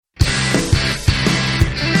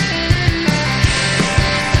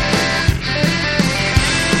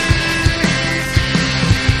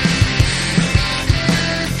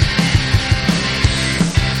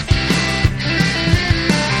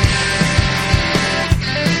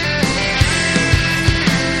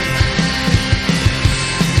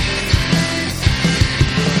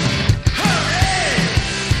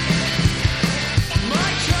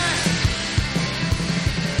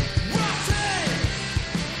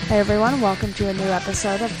Hey everyone, welcome to a new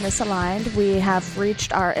episode of Misaligned. We have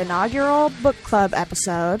reached our inaugural book club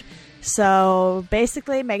episode. So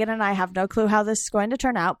basically, Megan and I have no clue how this is going to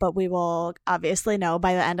turn out, but we will obviously know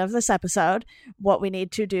by the end of this episode what we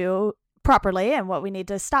need to do properly and what we need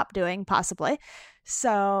to stop doing, possibly.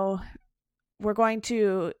 So we're going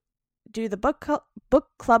to do the book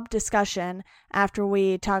club discussion after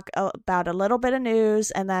we talk about a little bit of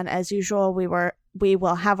news, and then as usual we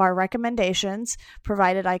will have our recommendations,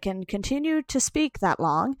 provided I can continue to speak that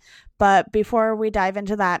long. But before we dive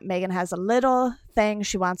into that, Megan has a little thing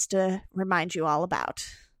she wants to remind you all about.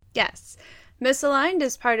 Yes. Misaligned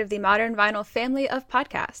is part of the Modern Vinyl family of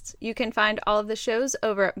podcasts. You can find all of the shows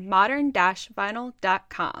over at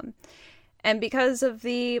modern-vinyl.com. And because of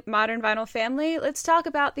the Modern Vinyl family, let's talk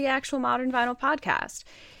about the actual Modern Vinyl podcast.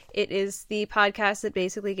 It is the podcast that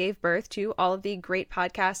basically gave birth to all of the great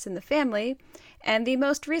podcasts in the family. And the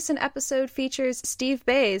most recent episode features Steve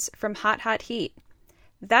Bays from Hot Hot Heat.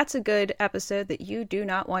 That's a good episode that you do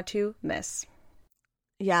not want to miss.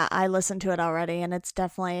 Yeah, I listened to it already, and it's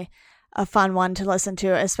definitely a fun one to listen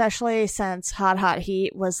to, especially since Hot Hot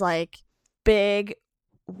Heat was like big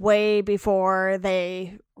way before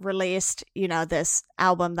they released, this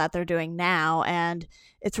album that they're doing now. And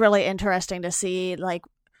it's really interesting to see like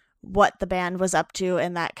what the band was up to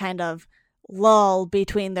in that kind of lull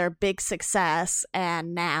between their big success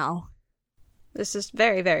and now. This is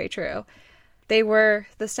very, very true. They were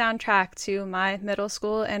the soundtrack to my middle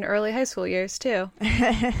school and early high school years too.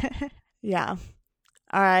 Yeah.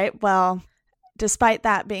 All right. Well, despite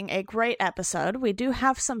that being a great episode, we do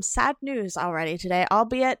have some sad news already today,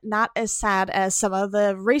 albeit not as sad as some of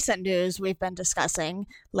the recent news we've been discussing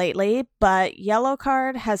lately. But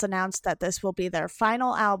Yellowcard has announced that this will be their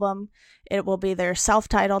final album. It will be their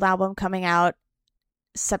self-titled album coming out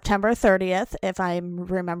September 30th, if I'm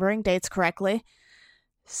remembering dates correctly.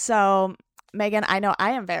 So, Megan, I know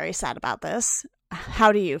I am very sad about this.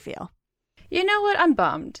 How do you feel? You know what? I'm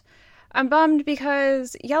bummed. I'm bummed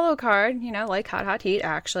because Yellowcard, like Hot Hot Heat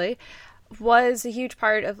actually, was a huge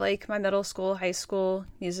part of like my middle school, high school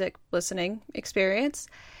music listening experience.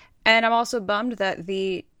 And I'm also bummed that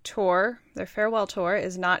the tour, their farewell tour,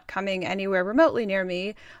 is not coming anywhere remotely near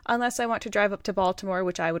me unless I want to drive up to Baltimore,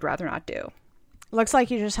 which I would rather not do. Looks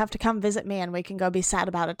like you just have to come visit me and we can go be sad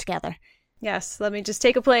about it together. Yes, let me just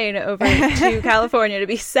take a plane over to California to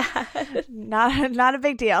be sad. Not a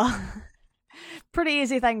big deal. Pretty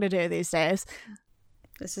easy thing to do these days.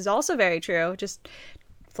 This is also very true. Just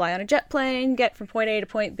fly on a jet plane, get from point A to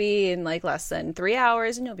point B in like less than 3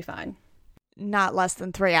 hours, and you'll be fine. Not less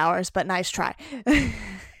than 3 hours, but nice try.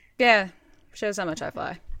 Yeah, shows how much I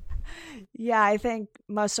fly. Yeah, I think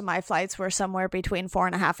most of my flights were somewhere between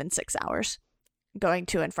 4.5 and 6 hours going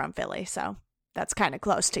to and from Philly, so that's kind of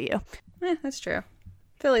close to you. That's true.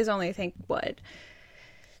 Philly's only, I think,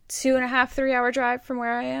 2.5, 3 hour drive from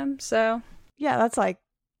where I am, so... Yeah, that's like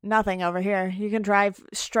nothing over here. You can drive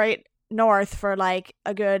straight north for like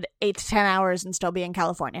a good 8 to 10 hours and still be in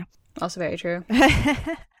California. Also very true.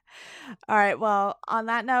 All right, well, on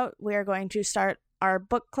that note, we are going to start our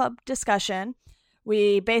book club discussion.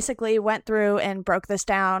 We basically went through and broke this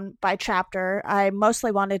down by chapter. I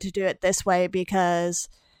mostly wanted to do it this way because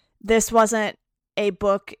this wasn't a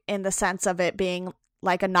book in the sense of it being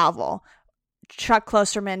like a novel. Chuck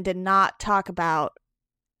Klosterman did not talk about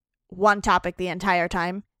one topic the entire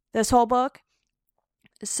time, this whole book.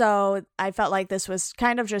 So I felt like this was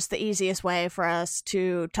kind of just the easiest way for us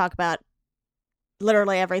to talk about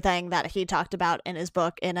literally everything that he talked about in his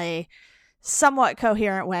book in a somewhat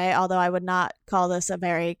coherent way, although I would not call this a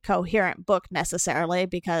very coherent book necessarily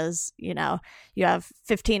because, you have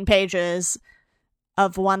 15 pages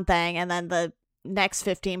of one thing and then the next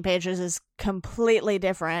 15 pages is completely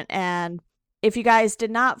different. And if you guys did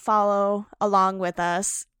not follow along with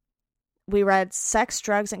us, we read Sex,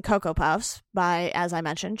 Drugs, and Cocoa Puffs by, as I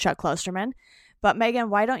mentioned, Chuck Klosterman. But Megan,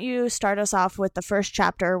 why don't you start us off with the first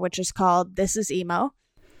chapter, which is called This is Emo?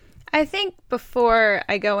 I think before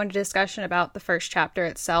I go into discussion about the first chapter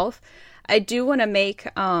itself, I do want to make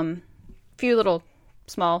a few little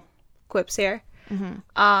small quips here.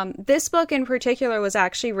 Mm-hmm. This book in particular was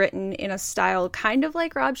actually written in a style kind of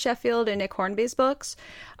like Rob Sheffield and Nick Hornby's books,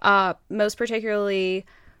 most particularly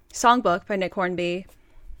Songbook by Nick Hornby.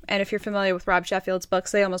 And if you're familiar with Rob Sheffield's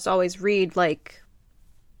books, they almost always read like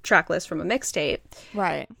track lists from a mixtape.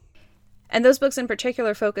 Right. And those books in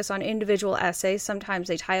particular focus on individual essays. Sometimes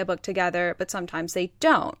they tie a book together, but sometimes they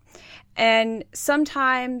don't. And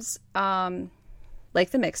sometimes, like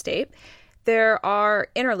the mixtape, there are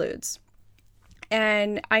interludes.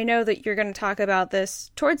 And I know that you're going to talk about this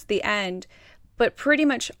towards the end, But pretty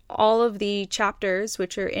much all of the chapters,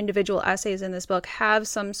 which are individual essays in this book, have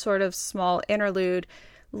some sort of small interlude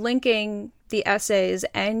linking the essays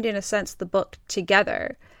and, in a sense, the book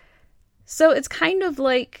together. So it's kind of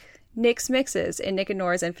like Nick's mixes in Nick and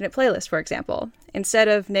Nora's Infinite Playlist, for example. Instead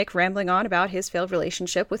of Nick rambling on about his failed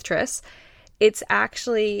relationship with Triss, it's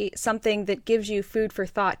actually something that gives you food for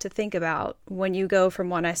thought to think about when you go from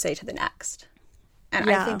one essay to the next. And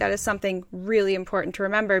I think that is something really important to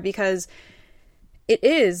remember, because it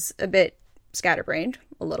is a bit scatterbrained,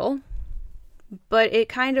 a little, but it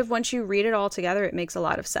kind of, once you read it all together, it makes a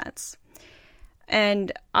lot of sense.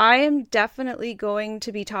 And I am definitely going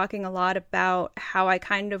to be talking a lot about how I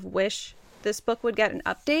kind of wish this book would get an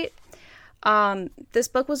update. This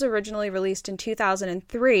book was originally released in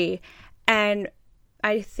 2003, and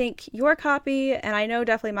I think your copy, and I know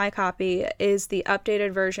definitely my copy, is the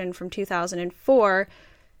updated version from 2004,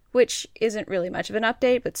 which isn't really much of an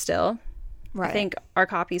update, but still. Right. I think our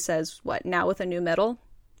copy says, what, now with a new middle?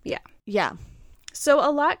 Yeah. Yeah. So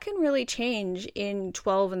a lot can really change in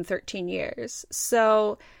 12 and 13 years.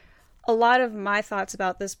 So a lot of my thoughts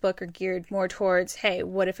about this book are geared more towards, hey,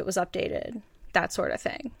 what if it was updated? That sort of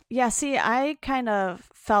thing. Yeah, see, I kind of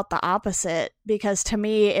felt the opposite, because to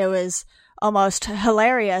me it was almost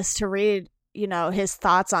hilarious to read, you know, his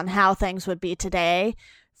thoughts on how things would be today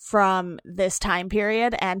from this time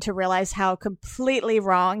period, and to realize how completely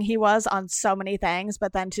wrong he was on so many things,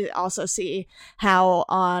 but then to also see how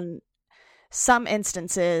on some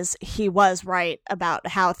instances he was right about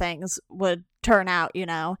how things would turn out, you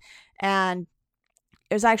know. And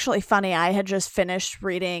it was actually funny. I had just finished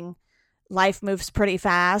reading Life Moves Pretty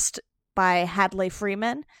Fast by Hadley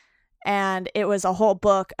Freeman, and it was a whole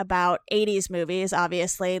book about 80s movies.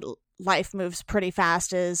 Obviously, Life Moves Pretty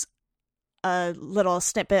Fast is a little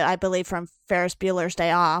snippet, I believe, from Ferris Bueller's Day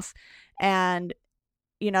Off. And,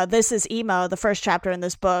 you know, This Is Emo, the first chapter in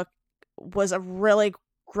this book, was a really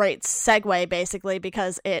great segue, basically,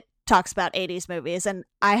 because it talks about 80s movies. And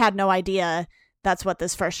I had no idea that's what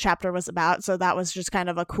this first chapter was about. So that was just kind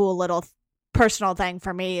of a cool little personal thing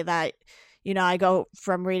for me, that, you know, I go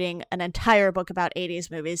from reading an entire book about 80s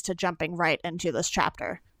movies to jumping right into this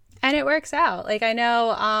chapter. And it works out. Like, I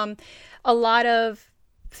know a lot of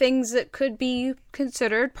things that could be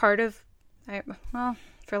considered part of, well,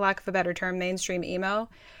 for lack of a better term, mainstream emo,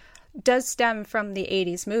 does stem from the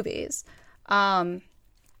 80s movies. A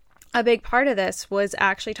big part of this was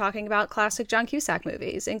actually talking about classic John Cusack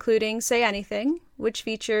movies, including Say Anything, which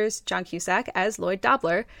features John Cusack as Lloyd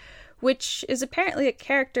Dobler, which is apparently a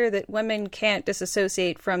character that women can't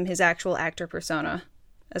disassociate from his actual actor persona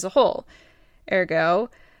as a whole. Ergo,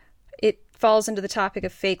 it falls into the topic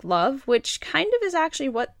of fake love, which kind of is actually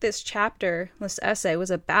what this essay was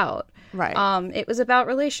about. Right. It was about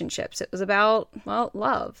relationships. It was about, well,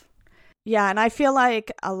 love. Yeah, and I feel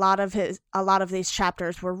like a lot of these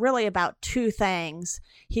chapters were really about two things.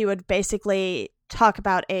 He would basically talk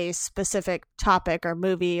about a specific topic or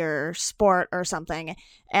movie or sport or something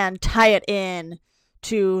and tie it in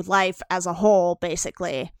to life as a whole,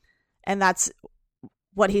 basically. And that's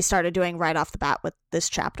what he started doing right off the bat with this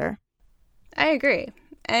chapter. I agree.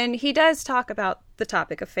 And he does talk about the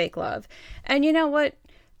topic of fake love. And you know what?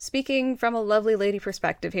 Speaking from a lovely lady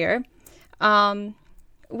perspective here,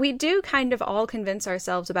 we do kind of all convince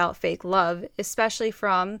ourselves about fake love, especially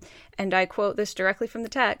from, and I quote this directly from the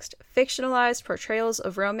text, fictionalized portrayals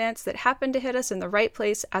of romance that happen to hit us in the right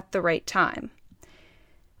place at the right time.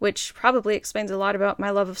 Which probably explains a lot about my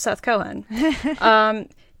love of Seth Cohen.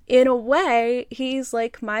 In a way, he's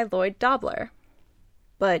like my Lloyd Dobler.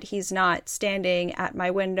 But he's not standing at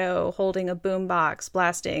my window holding a boombox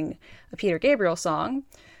blasting a Peter Gabriel song,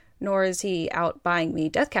 nor is he out buying me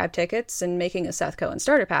Death Cab tickets and making a Seth Cohen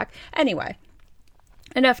starter pack. Anyway,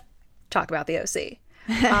 enough talk about the OC.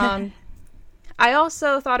 I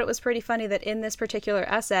also thought it was pretty funny that in this particular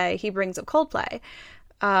essay, he brings up Coldplay.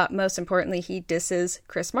 Most importantly, he disses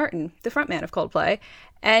Chris Martin, the frontman of Coldplay,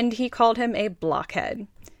 and he called him a blockhead.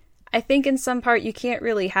 I think in some part you can't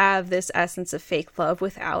really have this essence of fake love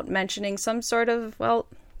without mentioning some sort of, well,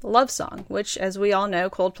 love song, which, as we all know,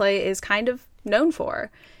 Coldplay is kind of known for.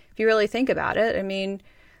 If you really think about it, I mean,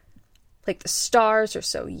 like, the stars are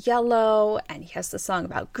so yellow, and he has the song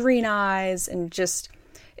about green eyes, and just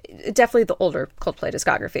definitely the older Coldplay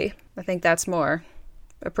discography. I think that's more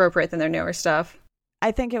appropriate than their newer stuff.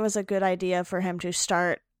 I think it was a good idea for him to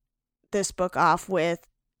start this book off with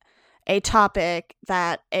a topic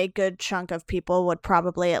that a good chunk of people would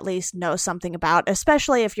probably at least know something about,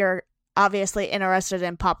 especially if you're obviously interested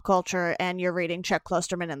in pop culture and you're reading Chuck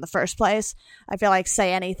Klosterman in the first place. I feel like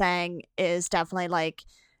Say Anything is definitely like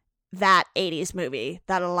that 80s movie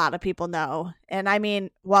that a lot of people know. And I mean,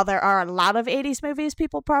 while there are a lot of 80s movies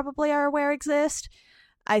people probably are aware exist,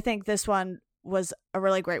 I think this one was a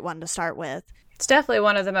really great one to start with. It's definitely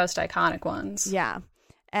one of the most iconic ones. Yeah.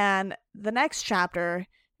 And the next chapter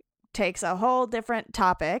takes a whole different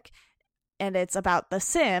topic, and it's about The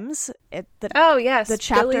Sims. Oh, yes, the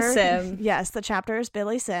chapter, Billy Sim. Yes, the chapter is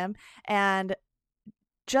Billy Sim. And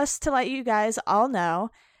just to let you guys all know,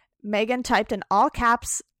 Megan typed in all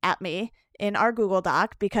caps at me in our Google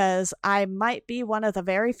Doc because I might be one of the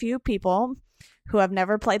very few people who have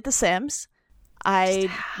never played The Sims. I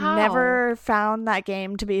never found that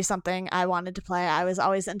game to be something I wanted to play. I was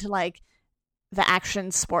always into like the action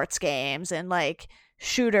sports games and like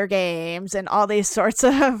shooter games and all these sorts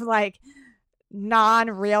of like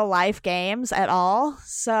non-real life games at all.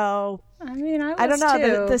 So I mean, I don't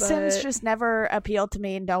know. The Sims just never appealed to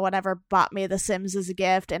me. No one ever bought me The Sims as a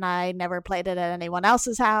gift, and I never played it at anyone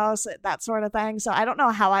else's house, that sort of thing. So I don't know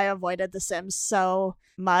how I avoided The Sims so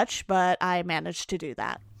much, but I managed to do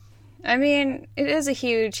that. I mean, it is a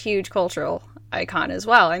huge, huge cultural icon as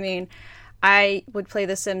well. I mean, I would play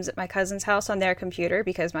The Sims at my cousin's house on their computer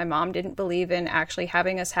because my mom didn't believe in actually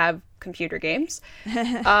having us have computer games.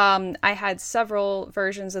 I had several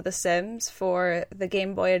versions of The Sims for the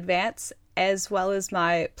Game Boy Advance, as well as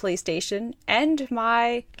my PlayStation and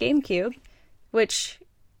my GameCube, which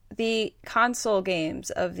the console games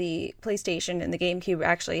of the PlayStation and the GameCube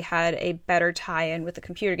actually had a better tie-in with the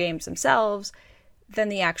computer games themselves than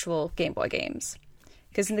the actual Game Boy games.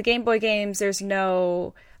 Because in the Game Boy games, there's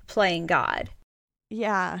no playing God.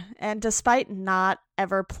 Yeah, and despite not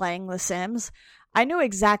ever playing The Sims, I knew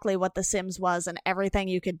exactly what The Sims was and everything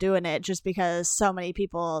you could do in it just because so many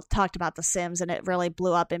people talked about The Sims and it really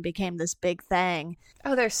blew up and became this big thing.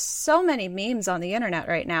 Oh, there's so many memes on the internet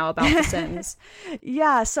right now about The Sims.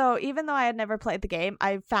 Yeah, so even though I had never played the game,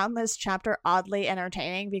 I found this chapter oddly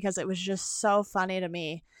entertaining because it was just so funny to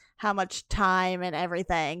me how much time and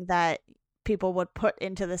everything that people would put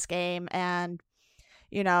into this game. And,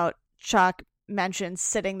 you know, Chuck mentioned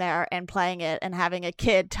sitting there and playing it and having a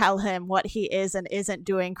kid tell him what he is and isn't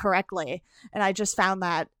doing correctly. And I just found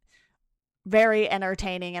that very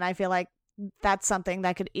entertaining. And I feel like that's something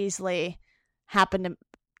that could easily happen to,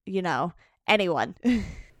 you know, anyone.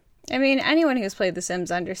 I mean, anyone who's played The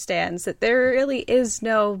Sims understands that there really is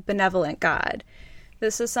no benevolent God.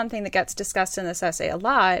 This is something that gets discussed in this essay a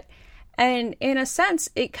lot. And in a sense,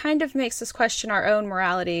 it kind of makes us question our own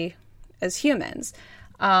morality as humans.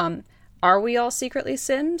 Are we all secretly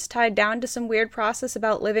Sims, tied down to some weird process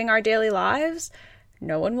about living our daily lives?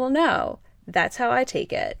 No one will know. That's how I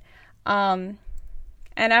take it. And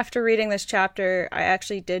after reading this chapter, I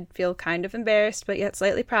actually did feel kind of embarrassed, but yet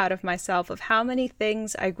slightly proud of myself of how many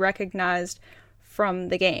things I recognized from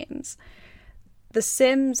the games. The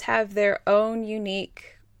Sims have their own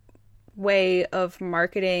unique way of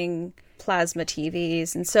marketing plasma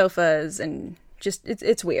TVs and sofas, and just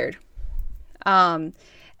it's weird.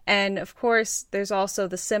 And of course, there's also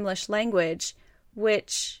the Simlish language,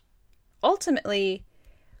 which ultimately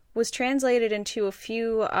was translated into a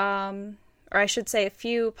few, or I should say, a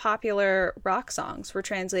few popular rock songs were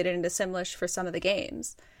translated into Simlish for some of the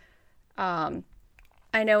games.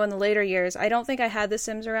 I know in the later years, I don't think I had The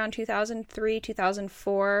Sims around 2003,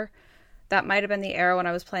 2004. That might have been the era when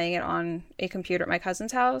I was playing it on a computer at my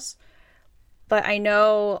cousin's house. But I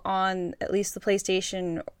know on at least the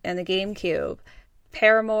PlayStation and the GameCube,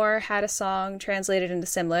 Paramore had a song translated into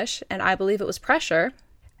Simlish, and I believe it was Pressure.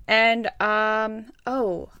 And,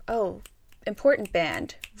 important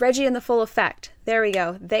band, Reggie and the Full Effect. There we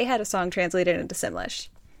go. They had a song translated into Simlish.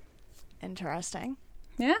 Interesting.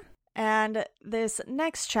 Yeah. And this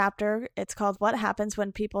next chapter, it's called What Happens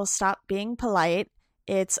When People Stop Being Polite.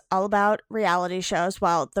 It's all about reality shows.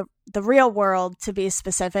 Well, the real world, to be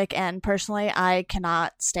specific. And personally, I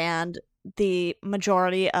cannot stand the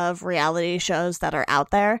majority of reality shows that are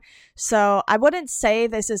out there. So I wouldn't say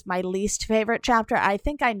this is my least favorite chapter. I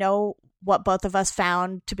think I know what both of us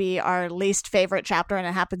found to be our least favorite chapter, and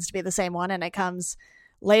it happens to be the same one, and it comes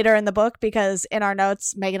later in the book because in our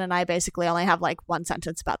notes, Megan and I basically only have like one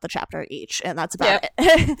sentence about the chapter each, and that's about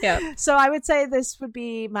it. Yep. So I would say this would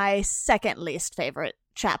be my second least favorite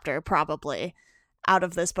chapter probably out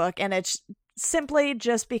of this book, and it's simply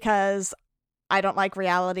just because I don't like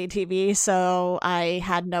reality TV, so I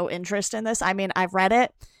had no interest in this. I mean, I've read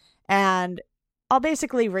it, and I'll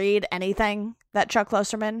basically read anything that Chuck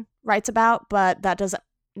Klosterman writes about, but that doesn't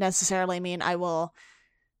necessarily mean I will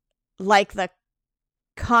like the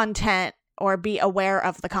content or be aware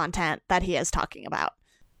of the content that he is talking about.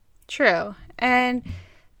 True. And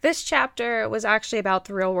This chapter was actually about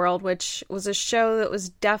The Real World, which was a show that was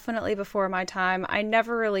definitely before my time. I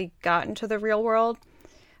never really got into The Real World.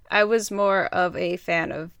 I was more of a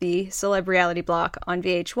fan of the celeb reality block on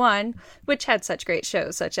VH1, which had such great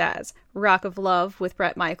shows such as Rock of Love with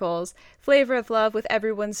Bret Michaels, Flavor of Love with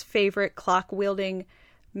everyone's favorite clock-wielding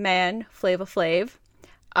man, Flava Flav,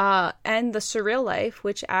 and The Surreal Life,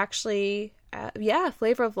 which actually,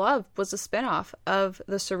 Flavor of Love was a spinoff of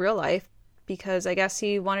The Surreal Life, because I guess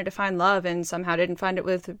he wanted to find love and somehow didn't find it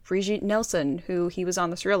with Brigitte Nielsen, who he was on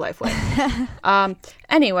This Real Life with.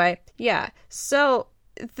 Anyway, yeah. So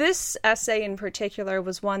this essay in particular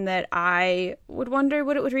was one that I would wonder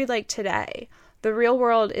what it would read like today. The Real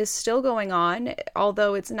World is still going on,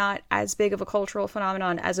 although it's not as big of a cultural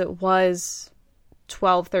phenomenon as it was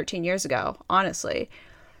 12, 13 years ago, honestly.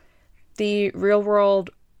 The Real World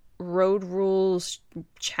road rules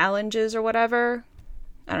challenges or whatever,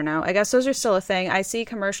 I don't know. I guess those are still a thing. I see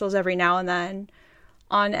commercials every now and then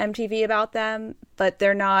on MTV about them, but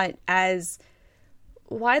they're not as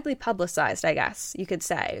widely publicized, I guess you could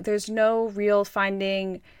say. There's no real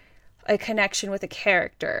finding a connection with a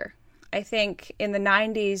character. I think in the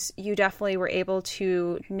 90s, you definitely were able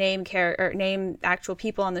to name actual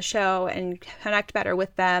people on the show and connect better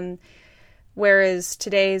with them. Whereas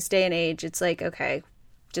today's day and age, it's like, okay,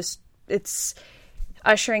 it's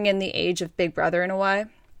ushering in the age of Big Brother in a way.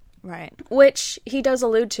 Right. Which he does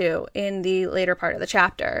allude to in the later part of the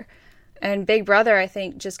chapter. And Big Brother, I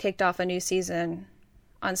think, just kicked off a new season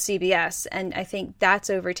on CBS. And I think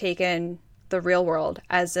that's overtaken The Real World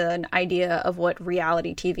as an idea of what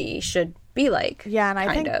reality TV should be like. Yeah, and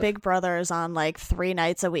I think Big Brother is on like 3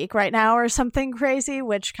 nights a week right now or something crazy,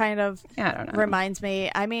 which kind of reminds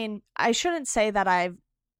me. I mean, I shouldn't say that I've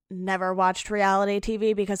never watched reality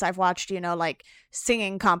TV because I've watched, like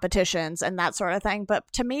singing competitions and that sort of thing. But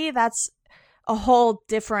to me, that's a whole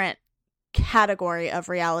different category of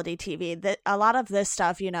reality TV. That a lot of this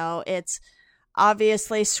stuff, it's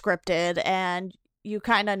obviously scripted and you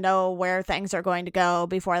kind of know where things are going to go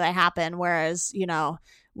before they happen. Whereas,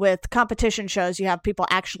 with competition shows, you have people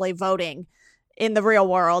actually voting in the real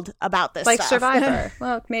world about this like stuff. Survivor.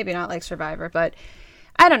 Well, maybe not like Survivor, but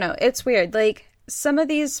I don't know. It's weird. Like, some of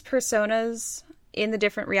these personas in the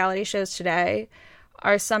different reality shows today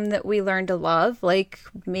are some that we learned to love, like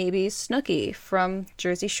maybe Snooki from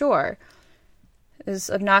Jersey Shore. As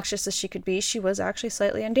obnoxious as she could be, she was actually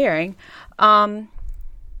slightly endearing.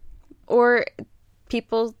 Or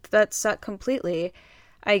people that suck completely,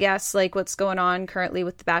 I guess, like what's going on currently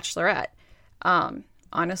with The Bachelorette.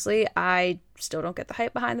 Honestly, I still don't get the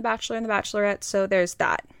hype behind The Bachelor and The Bachelorette, so there's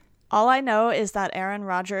that. All I know is that Aaron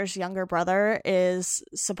Rodgers' younger brother is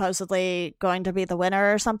supposedly going to be the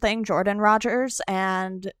winner or something, Jordan Rodgers.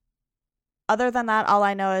 And other than that, all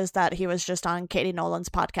I know is that he was just on Katie Nolan's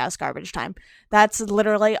podcast, Garbage Time. That's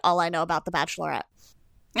literally all I know about The Bachelorette.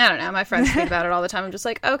 I don't know. My friends tweet about it all the time. I'm just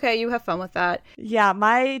like, okay, you have fun with that. Yeah,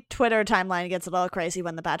 my Twitter timeline gets a little crazy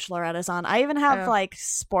when The Bachelorette is on. I even have like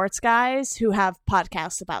sports guys who have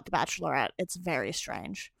podcasts about The Bachelorette. It's very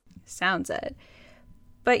strange. Sounds it.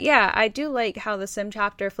 But yeah, I do like how the Sim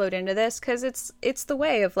chapter flowed into this because it's the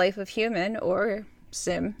way of life of human or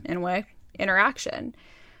Sim in a way interaction,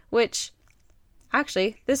 which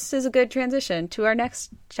actually this is a good transition to our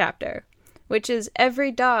next chapter, which is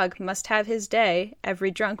every dog must have his day,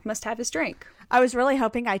 every drunk must have his drink. I was really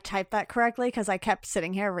hoping I typed that correctly because I kept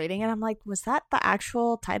sitting here reading it. I'm like, was that the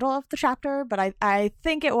actual title of the chapter? But I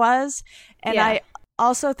think it was. And yeah. I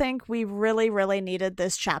also think we really, really needed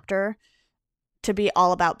this chapter to be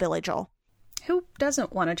all about Billy Joel. Who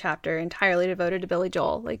doesn't want a chapter entirely devoted to Billy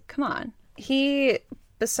Joel? Like, come on. He,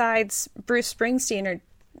 besides Bruce Springsteen, are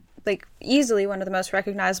like easily one of the most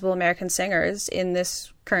recognizable American singers in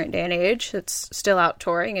this current day and age that's still out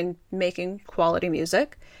touring and making quality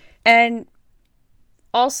music. And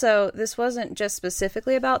also, this wasn't just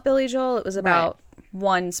specifically about Billy Joel. It was about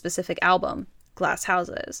one specific album, Glass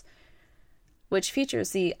Houses, which features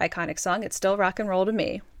the iconic song, It's Still Rock and Roll to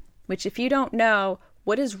Me. Which, if you don't know,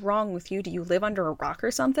 what is wrong with you? Do you live under a rock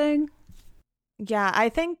or something? Yeah, I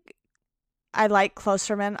think I like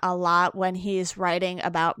Klosterman a lot when he's writing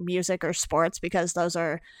about music or sports because those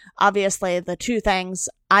are obviously the two things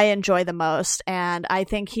I enjoy the most. And I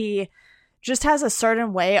think he just has a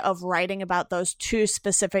certain way of writing about those two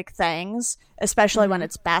specific things, especially when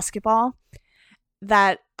it's basketball,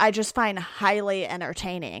 that I just find highly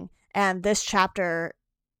entertaining. And this chapter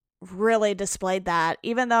really displayed that.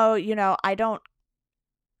 Even though, I don't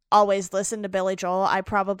always listen to Billy Joel, I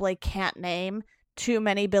probably can't name too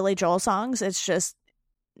many Billy Joel songs. It's just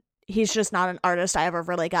he's just not an artist I ever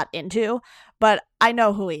really got into, but I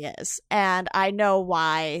know who he is, and I know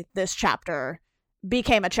why this chapter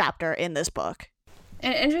became a chapter in this book.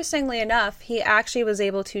 And interestingly enough, he actually was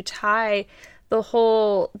able to tie the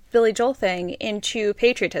whole Billy Joel thing into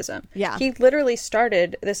patriotism. Yeah. He literally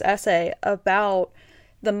started this essay about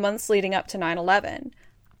the months leading up to 9/11.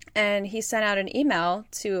 And he sent out an email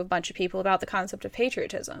to a bunch of people about the concept of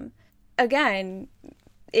patriotism. Again,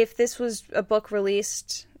 if this was a book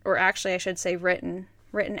released, or actually I should say written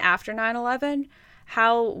after 9/11,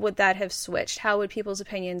 how would that have switched? How would people's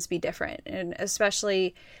opinions be different? And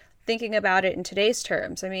especially thinking about it in today's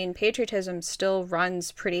terms, I mean, patriotism still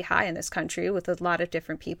runs pretty high in this country with a lot of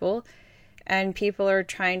different people, and people are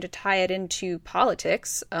trying to tie it into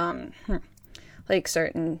politics, like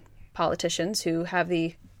certain politicians who have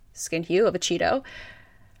the skin hue of a Cheeto.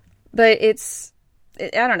 But I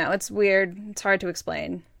don't know, it's weird. It's hard to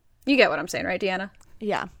explain. You get what I'm saying, right, Deanna?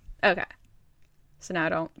 Yeah. Okay. So now I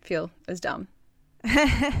don't feel as dumb.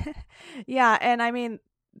 Yeah, and I mean,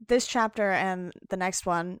 this chapter and the next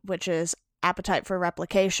one, which is Appetite for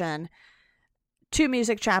Replication, 2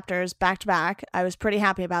 music chapters back to back. I was pretty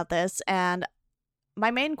happy about this, and my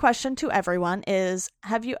main question to everyone is,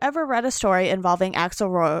 have you ever read a story involving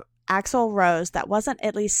Axl Rose that wasn't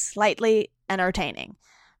at least slightly entertaining?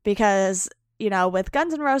 Because, you know, with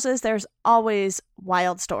Guns N' Roses, there's always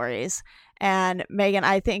wild stories. And Megan,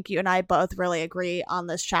 I think you and I both really agree on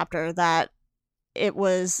this chapter that it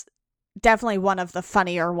was definitely one of the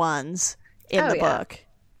funnier ones in the book.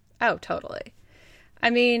 Oh, totally. I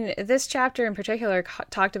mean, this chapter in particular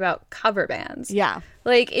talked about cover bands. Yeah.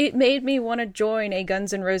 Like, it made me want to join a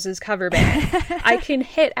Guns N' Roses cover band. I can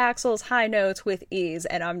hit Axl's high notes with ease,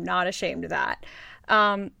 and I'm not ashamed of that.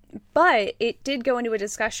 But it did go into a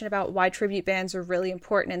discussion about why tribute bands are really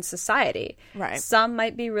important in society. Right. Some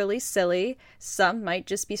might be really silly. Some might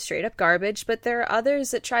just be straight up garbage. But there are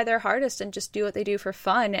others that try their hardest and just do what they do for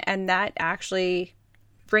fun. And that actually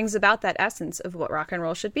brings about that essence of what rock and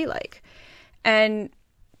roll should be like. And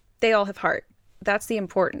they all have heart. That's the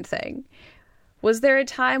important thing. Was there a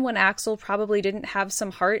time when Axl probably didn't have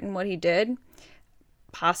some heart in what he did?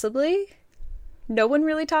 Possibly. No one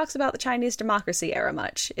really talks about the Chinese democracy era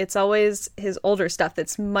much. It's always his older stuff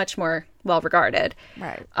that's much more well regarded.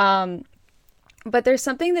 Right. But there's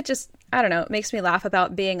something that just, I don't know, it makes me laugh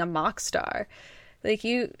about being a mock star. Like,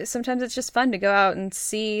 sometimes it's just fun to go out and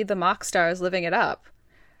see the mock stars living it up.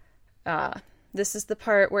 This is the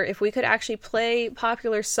part where if we could actually play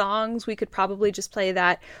popular songs, we could probably just play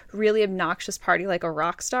that really obnoxious Party Like a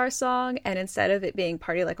Rock Star song. And instead of it being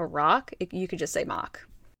Party Like a Rock, you could just say mock.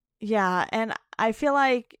 Yeah, and I feel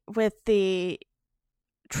like with the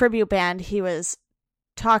tribute band he was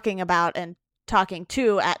talking about and talking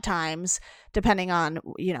to at times, depending on,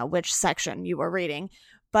 you know, which section you were reading,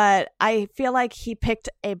 but I feel like he picked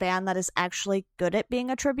a band that is actually good at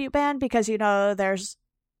being a tribute band, because, you know, there's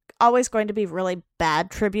always going to be really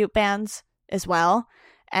bad tribute bands as well.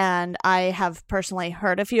 And I have personally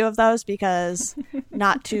heard a few of those, because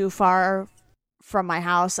not too far from my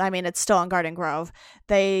house, I mean, it's still in Garden Grove,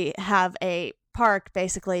 they have a park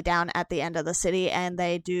basically down at the end of the city, and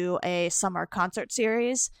they do a summer concert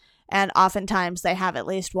series, and oftentimes they have at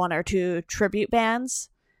least 1 or 2 tribute bands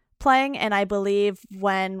playing. And I believe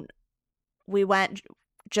when we went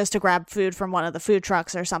just to grab food from one of the food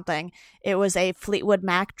trucks or something, it was a Fleetwood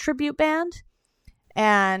Mac tribute band,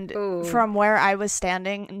 and Ooh. From where I was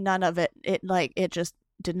standing, none of it just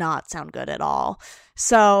did not sound good at all.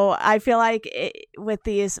 So I feel like with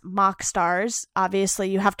these mock stars,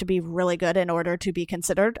 obviously you have to be really good in order to be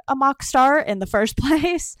considered a mock star in the first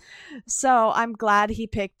place. So I'm glad he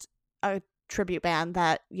picked a tribute band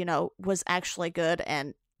that, you know, was actually good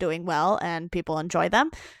and doing well and people enjoy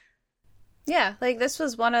them. Yeah, like this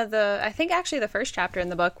was one of I think actually the first chapter in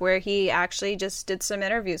the book where he actually just did some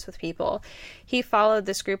interviews with people. He followed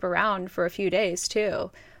this group around for a few days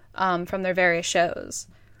too, from their various shows,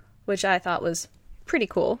 which I thought was pretty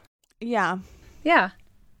cool. Yeah. Yeah.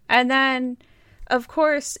 And then, of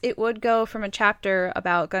course, it would go from a chapter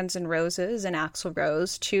about Guns N' Roses and Axl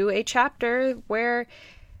Rose to a chapter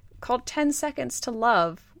called 10 Seconds to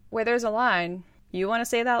Love, where there's a line. You want to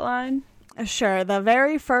say that line? Sure. The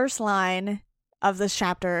very first line of this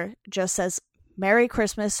chapter just says, "Merry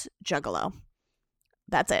Christmas, Juggalo."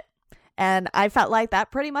 That's it. And I felt like that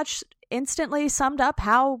pretty much instantly summed up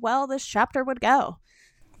how well this chapter would go.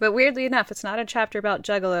 But weirdly enough, it's not a chapter about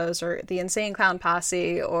juggalos or the Insane Clown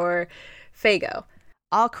Posse or Faygo.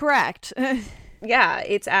 All correct. Yeah,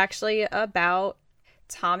 it's actually about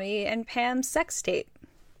Tommy and Pam's sex tape,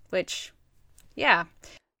 which, yeah.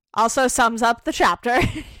 Also sums up the chapter.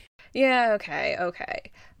 Yeah,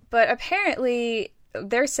 okay. But apparently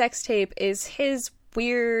their sex tape is his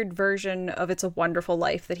weird version of It's a Wonderful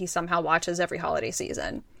Life that he somehow watches every holiday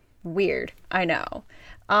season. Weird, I know.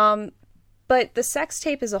 But the sex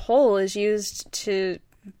tape as a whole is used to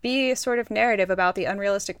be a sort of narrative about the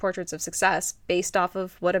unrealistic portraits of success based off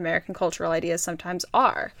of what American cultural ideas sometimes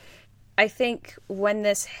are. I think when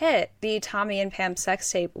this hit, the Tommy and Pam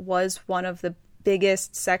sex tape was one of the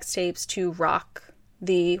biggest sex tapes to rock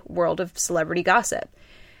the world of celebrity gossip.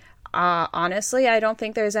 Honestly, I don't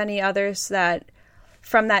think there's any others that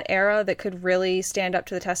from that era that could really stand up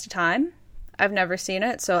to the test of time. I've never seen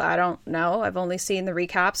it, so I don't know. I've only seen the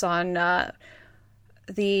recaps on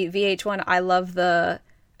the VH1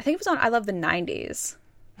 I think it was on I Love the 90s.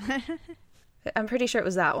 I'm pretty sure it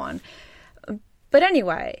was that one. But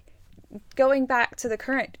anyway, going back to the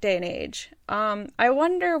current day and age, I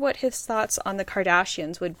wonder what his thoughts on the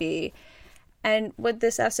Kardashians would be. And would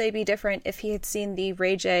this essay be different if he had seen the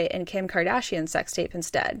Ray J and Kim Kardashian sex tape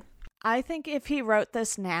instead? I think if he wrote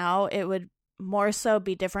this now, it would more so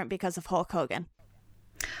be different because of Hulk Hogan.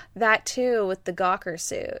 That too, with the Gawker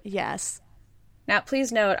suit. Yes. Now,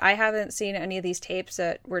 please note, I haven't seen any of these tapes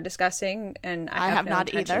that we're discussing, and I have no not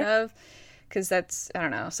intention either. of, because that's, I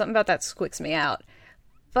don't know, something about that squicks me out.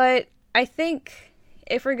 But I think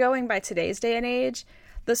if we're going by today's day and age,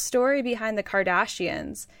 the story behind the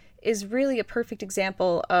Kardashians is really a perfect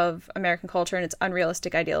example of American culture and its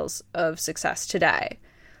unrealistic ideals of success today.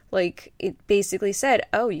 Like, it basically said,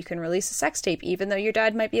 oh, you can release a sex tape even though your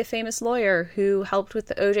dad might be a famous lawyer who helped with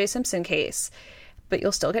the O.J. Simpson case. But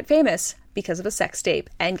you'll still get famous because of a sex tape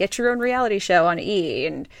and get your own reality show on E!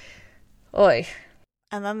 And, oi.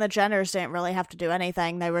 And then the Jenners didn't really have to do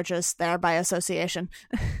anything. They were just there by association.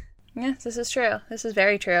 Yeah, this is true. This is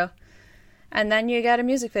very true. And then you got a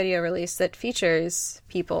music video release that features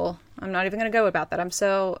people. I'm not even going to go about that. I'm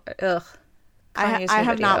so, ugh. I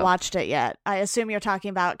have not watched it yet. I assume you're talking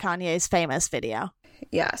about Kanye's famous video.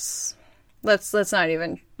 Yes. Let's not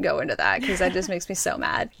even go into that because that just makes me so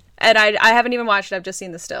mad. And I haven't even watched it. I've just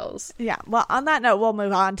seen the stills. Yeah. Well, on that note, we'll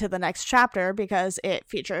move on to the next chapter because it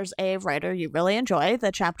features a writer you really enjoy.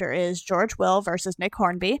 The chapter is George Will versus Nick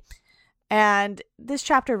Hornby. And this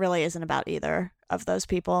chapter really isn't about either of those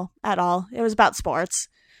people at all. It was about sports.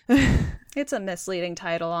 It's a misleading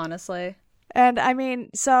title, honestly. And I mean,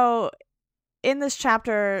 so in this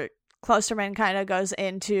chapter, Klosterman kind of goes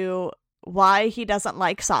into why he doesn't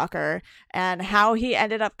like soccer and how he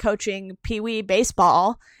ended up coaching Pee-wee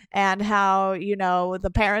baseball and how, you know,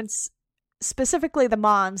 the parents, specifically the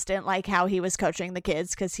moms, didn't like how he was coaching the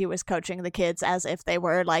kids because he was coaching the kids as if they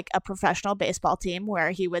were like a professional baseball team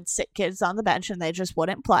where he would sit kids on the bench and they just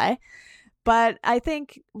wouldn't play. But I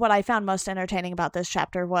think what I found most entertaining about this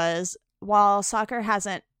chapter was while soccer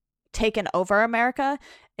hasn't taken over America,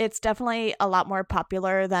 it's definitely a lot more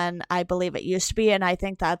popular than I believe it used to be. And I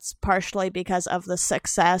think that's partially because of the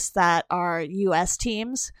success that our U.S.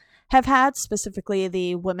 teams have had, specifically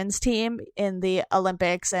the women's team in the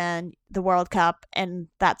Olympics and the World Cup and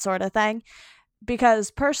that sort of thing. Because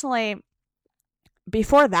personally,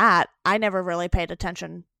 before that, I never really paid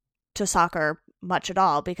attention to soccer much at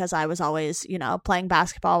all because I was always, you know, playing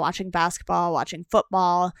basketball, watching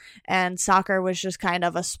football, and soccer was just kind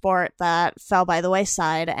of a sport that fell by the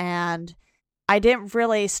wayside. And I didn't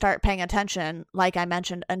really start paying attention, like I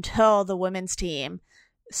mentioned, until the women's team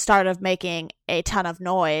started making a ton of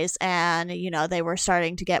noise and, you know, they were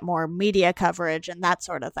starting to get more media coverage and that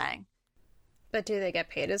sort of thing. But do they get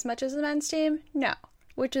paid as much as the men's team? No.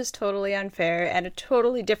 Which is totally unfair and a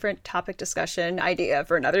totally different topic discussion idea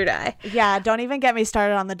for another day. Yeah, don't even get me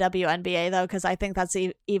started on the WNBA, though, because I think that's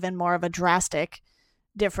even more of a drastic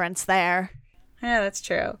difference there. Yeah, that's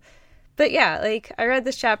true. But yeah, like, I read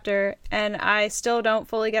this chapter, and I still don't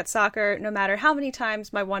fully get soccer, no matter how many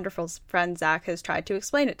times my wonderful friend Zach has tried to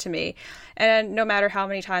explain it to me, and no matter how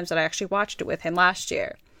many times that I actually watched it with him last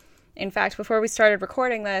year. In fact, before we started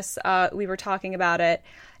recording this, we were talking about it,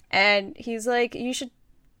 and he's like, you should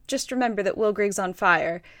just remember that Will Griggs on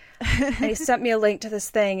fire. And he sent me a link to this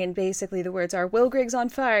thing, and basically the words are, Will Griggs on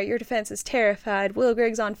fire, your defense is terrified. Will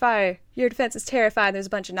Griggs on fire, your defense is terrified. There's a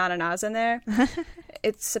bunch of na-na-nas in there.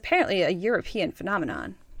 It's apparently a European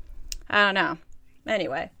phenomenon. I don't know.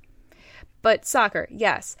 Anyway. But soccer,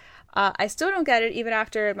 yes. I still don't get it, even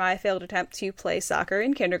after my failed attempt to play soccer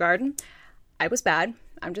in kindergarten. I was bad.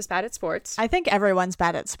 I'm just bad at sports. I think everyone's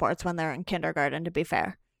bad at sports when they're in kindergarten, to be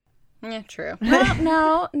fair. Yeah, true.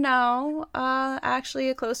 Well, no. Actually,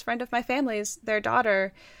 a close friend of my family's, their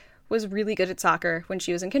daughter, was really good at soccer when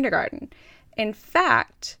she was in kindergarten. In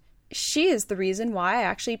fact, she is the reason why I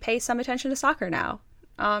actually pay some attention to soccer now.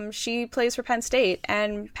 She plays for Penn State,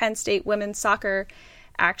 and Penn State women's soccer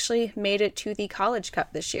actually made it to the College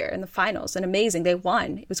Cup this year in the finals, and amazing. They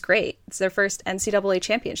won. It was great. It's their first NCAA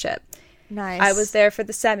championship. Nice. I was there for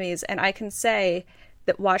the semis, and I can say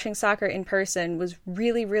that watching soccer in person was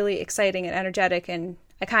really, really exciting and energetic, and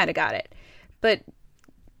I kind of got it. But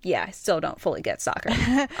yeah, I still don't fully get soccer.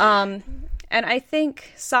 And I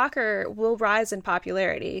think soccer will rise in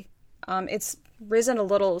popularity. It's risen a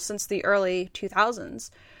little since the early 2000s.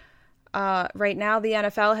 Right now, the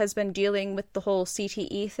NFL has been dealing with the whole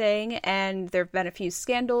CTE thing, and there have been a few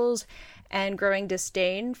scandals and growing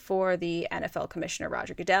disdain for the NFL commissioner,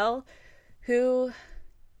 Roger Goodell, who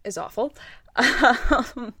is awful.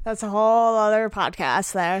 That's a whole other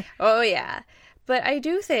podcast there. Oh, yeah. But I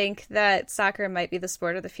do think that soccer might be the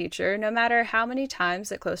sport of the future, no matter how many times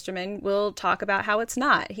that Klosterman will talk about how it's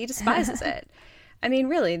not. He despises it. I mean,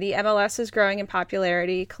 really, the MLS is growing in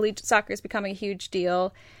popularity. Collegiate soccer is becoming a huge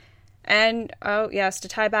deal. And, oh, yes, to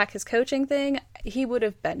tie back his coaching thing, he would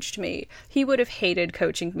have benched me. He would have hated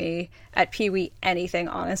coaching me at Pee Wee anything,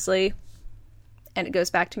 honestly. And it goes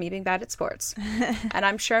back to me being bad at sports. And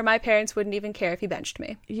I'm sure my parents wouldn't even care if he benched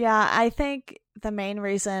me. Yeah, I think the main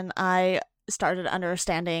reason I started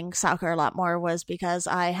understanding soccer a lot more was because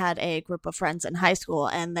I had a group of friends in high school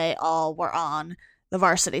and they all were on the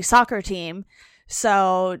varsity soccer team.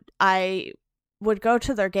 So I would go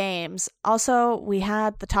to their games. Also, we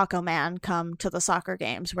had the taco man come to the soccer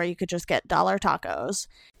games where you could just get dollar tacos.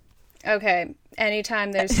 Okay,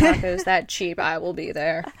 anytime there's tacos that cheap, I will be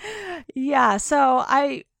there. Yeah, so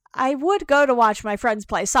I would go to watch my friends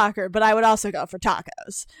play soccer, but I would also go for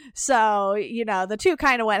tacos. So, you know, the two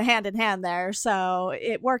kind of went hand in hand there, so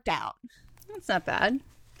it worked out. That's not bad.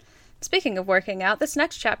 Speaking of working out, this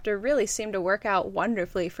next chapter really seemed to work out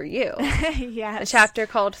wonderfully for you. Yes. A chapter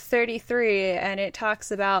called 33, and it talks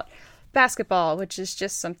about basketball, which is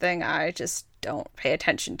just something I just don't pay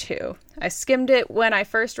attention to. I skimmed it when I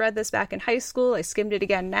first read this back in high school. I skimmed it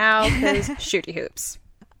again now because shooty hoops.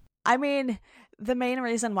 I mean, the main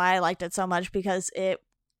reason why I liked it so much because it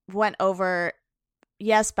went over,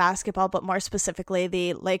 yes, basketball, but more specifically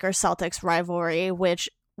the Lakers-Celtics rivalry, which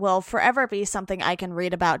will forever be something I can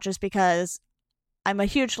read about just because I'm a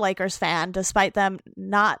huge Lakers fan, despite them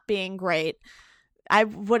not being great. I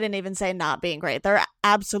wouldn't even say not being great. They're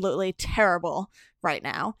absolutely terrible right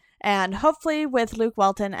now. And hopefully with Luke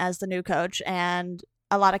Walton as the new coach and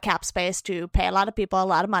a lot of cap space to pay a lot of people a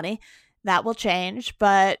lot of money, that will change.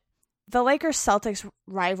 But the Lakers-Celtics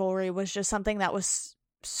rivalry was just something that was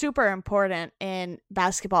super important in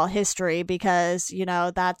basketball history because, you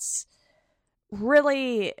know, that's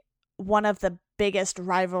really one of the biggest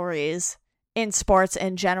rivalries in sports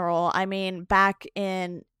in general. I mean, back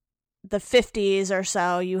in the 50s or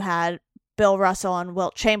so, you had Bill Russell and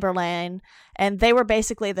Wilt Chamberlain, and they were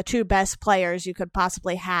basically the two best players you could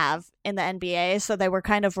possibly have in the NBA, so they were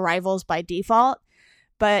kind of rivals by default.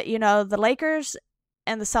 But, you know, the Lakers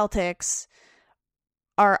and the Celtics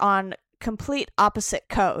are on complete opposite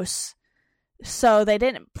coasts, so they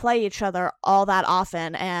didn't play each other all that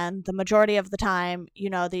often, and the majority of the time, you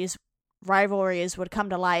know, these rivalries would come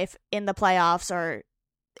to life in the playoffs or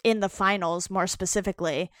in the finals more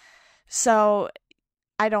specifically. So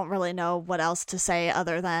I don't really know what else to say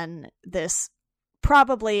other than this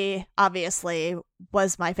probably, obviously,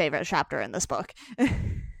 was my favorite chapter in this book.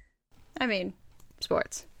 I mean,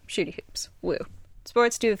 sports, shooty hoops, woo.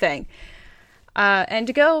 Sports do the thing. And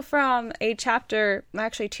to go from a chapter,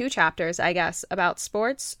 actually 2 chapters, I guess, about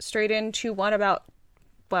sports, straight into one about,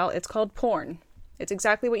 well, it's called porn. It's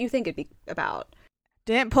exactly what you think it'd be about.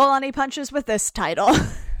 Didn't pull any punches with this title.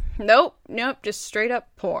 Nope, just straight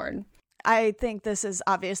up porn. I think this is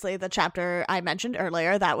obviously the chapter I mentioned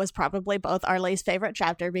earlier. That was probably both our least favorite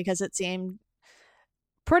chapter because it seemed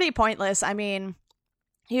pretty pointless. I mean,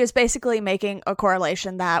 he was basically making a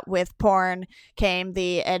correlation that with porn came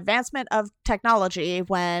the advancement of technology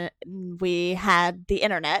when we had the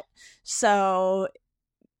internet. So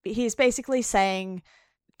he's basically saying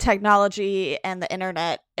technology and the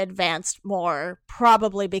internet advanced more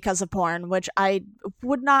probably because of porn, which I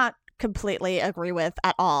would not completely agree with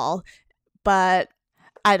at all. But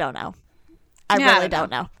I don't know. I really don't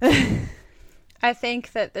know. I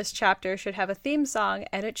think that this chapter should have a theme song,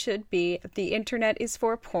 and it should be The Internet is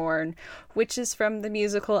for Porn, which is from the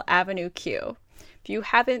musical Avenue Q. If you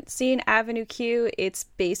haven't seen Avenue Q, it's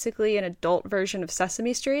basically an adult version of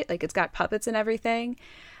Sesame Street. Like, it's got puppets and everything.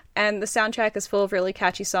 And the soundtrack is full of really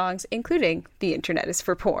catchy songs, including The Internet is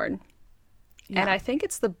for Porn. Yeah. And I think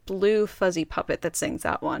it's the blue fuzzy puppet that sings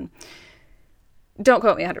that one. Don't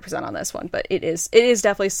quote me 100% on this one, but it is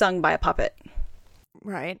definitely sung by a puppet.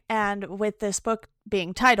 Right. And with this book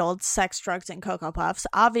being titled Sex, Drugs, and Cocoa Puffs,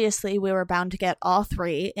 obviously we were bound to get all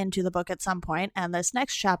three into the book at some point, and this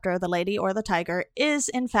next chapter, The Lady or the Tiger, is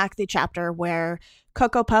in fact the chapter where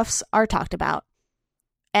Cocoa Puffs are talked about,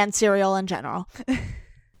 and cereal in general.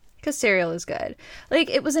 Because cereal is good.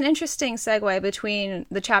 Like, it was an interesting segue between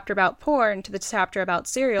the chapter about porn to the chapter about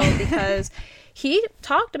cereal, because he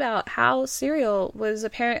talked about how cereal was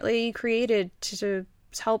apparently created to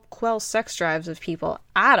help quell sex drives of people.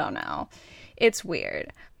 I don't know. It's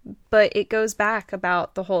weird. But it goes back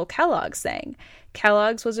about the whole Kellogg's thing.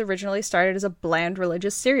 Kellogg's was originally started as a bland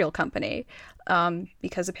religious cereal company,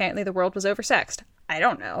 because apparently the world was oversexed. I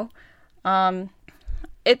don't know. I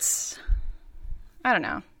don't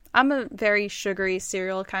know. I'm a very sugary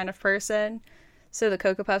cereal kind of person, so the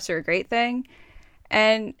Cocoa Puffs are a great thing.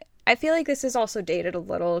 And I feel like this is also dated a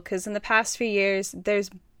little, because in the past few years, there's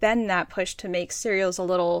been that push to make cereals a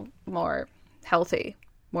little more healthy,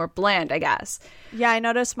 more bland, I guess. Yeah, I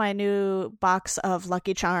noticed my new box of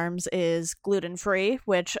Lucky Charms is gluten-free,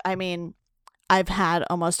 which, I mean, I've had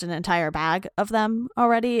almost an entire bag of them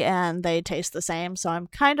already, and they taste the same, so I'm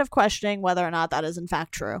kind of questioning whether or not that is in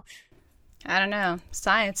fact true. I don't know.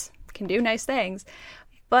 Science can do nice things.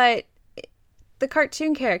 But the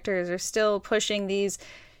cartoon characters are still pushing these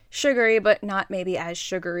sugary, but not maybe as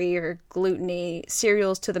sugary or gluten-y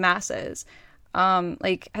cereals to the masses.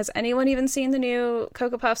 Like, has anyone even seen the new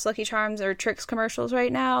Cocoa Puffs, Lucky Charms, or Trix commercials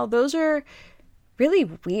right now? Those are really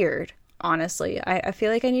weird, honestly. I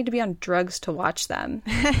feel like I need to be on drugs to watch them.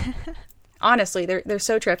 Honestly, they're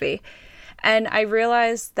so trippy. And I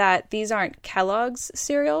realized that these aren't Kellogg's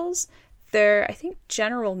cereals. They're, I think,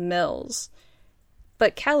 General Mills.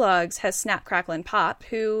 But Kellogg's has Snap, Crackle, and Pop,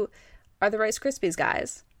 who are the Rice Krispies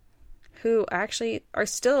guys, who actually are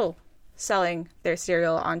still selling their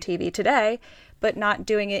cereal on TV today, but not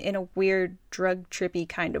doing it in a weird, drug-trippy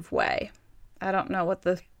kind of way. I don't know what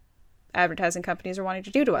the advertising companies are wanting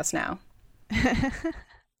to do to us now.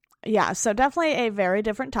 Yeah, so definitely a very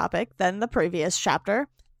different topic than the previous chapter.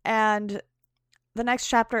 And the next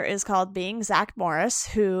chapter is called Being Zach Morris,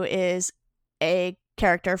 who is a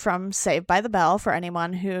character from Saved by the Bell, for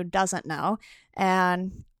anyone who doesn't know.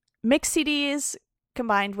 And mixed CDs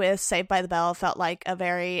combined with Saved by the Bell felt like a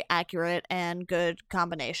very accurate and good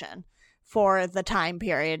combination for the time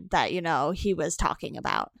period that, you know, he was talking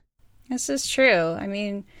about. This is true. I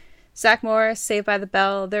mean, Zach Morris, Saved by the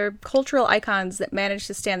Bell, they're cultural icons that manage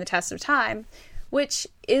to stand the test of time, which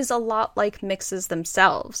is a lot like mixes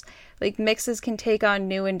themselves. Like, mixes can take on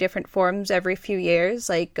new and different forms every few years,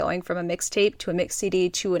 like going from a mixtape to a mix CD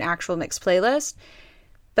to an actual mix playlist.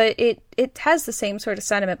 But it has the same sort of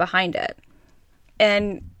sentiment behind it.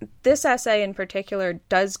 And this essay in particular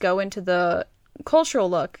does go into the cultural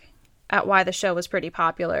look at why the show was pretty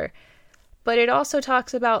popular. But it also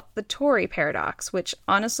talks about the Tori paradox, which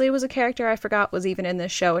honestly was a character I forgot was even in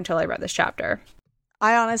this show until I read this chapter.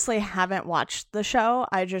 I honestly haven't watched the show.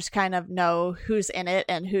 I just kind of know who's in it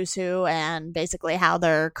and who's who and basically how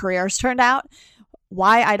their careers turned out.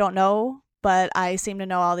 Why, I don't know, but I seem to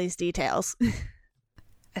know all these details.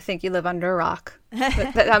 I think you live under a rock.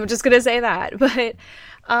 I'm just going to say that. But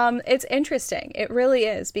it's interesting. It really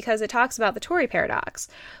is, because it talks about the Tori paradox.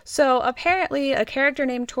 So apparently a character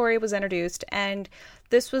named Tori was introduced, and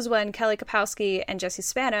this was when Kelly Kapowski and Jesse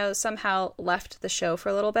Spano somehow left the show for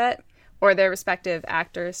a little bit, or their respective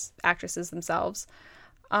actresses themselves.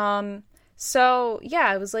 So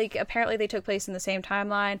yeah, it was like, apparently they took place in the same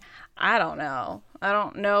timeline. I don't know. I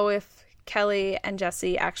don't know if Kelly and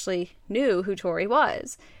Jesse actually knew who Tori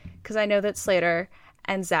was, because I know that Slater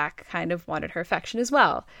and Zach kind of wanted her affection as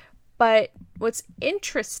well. But what's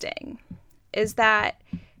interesting is that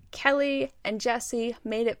Kelly and Jesse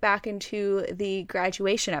made it back into the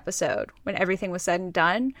graduation episode when everything was said and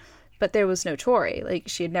done, but there was no Tori. Like,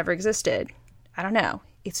 she had never existed. I don't know.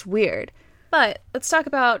 It's weird. But let's talk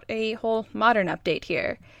about a whole modern update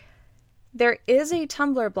here. There is a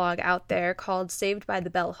Tumblr blog out there called Saved by the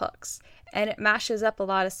Bell Hooks, and it mashes up a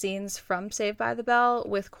lot of scenes from Saved by the Bell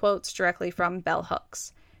with quotes directly from Bell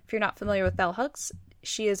Hooks. If you're not familiar with Bell Hooks,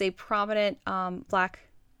 she is a prominent Black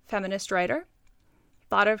feminist writer.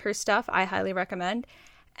 A lot of her stuff I highly recommend,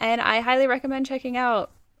 and I highly recommend checking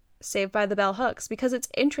out Saved by the Bell Hooks, because it's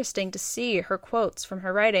interesting to see her quotes from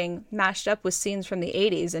her writing mashed up with scenes from the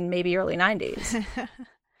 80s and maybe early 90s.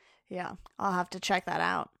 Yeah, I'll have to check that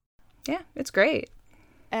out. Yeah, it's great.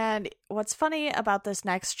 And what's funny about this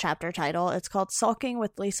next chapter title, it's called Sulking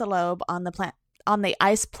with Lisa Loeb on the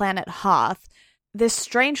ice planet Hoth. This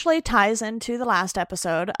strangely ties into the last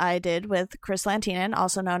episode I did with Chris Lantinen,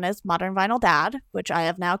 also known as Modern Vinyl Dad, which I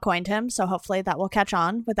have now coined him, so hopefully that will catch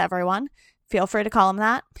on with everyone. Feel free to call him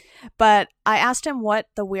that. But I asked him what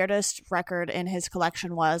the weirdest record in his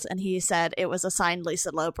collection was, and he said it was a signed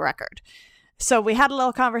Lisa Loeb record. So we had a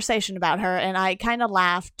little conversation about her, and I kind of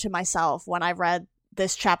laughed to myself when I read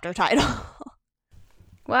this chapter title.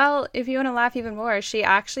 Well, if you want to laugh even more, she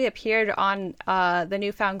actually appeared on the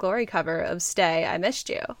New Found Glory cover of Stay, I Missed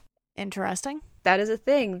You. Interesting. That is a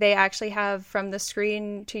thing. They actually have From the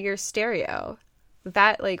Screen to Your Stereo,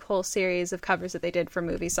 that like whole series of covers that they did for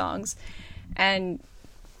movie songs. And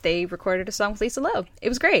they recorded a song with Lisa Loeb. It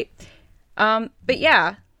was great. But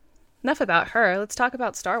yeah, enough about her. Let's talk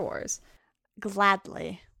about Star Wars.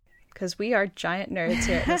 Gladly. Because we are giant nerds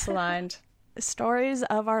here at Misaligned. Stories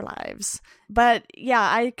of our lives. But yeah,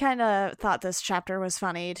 I kind of thought this chapter was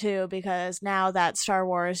funny too, because now that Star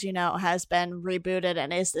Wars, has been rebooted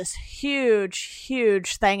and is this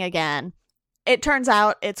huge thing again, it turns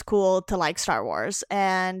out it's cool to like Star Wars.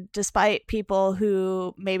 And despite people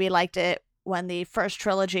who maybe liked it when the first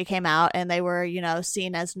trilogy came out and they were,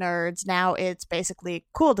 seen as nerds, now it's basically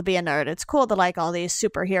cool to be a nerd. It's cool to like all these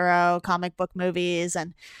superhero comic book movies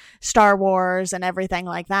and Star Wars and everything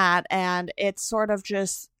like that. And it's sort of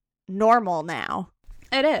just normal now.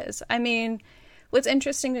 It is. I mean, what's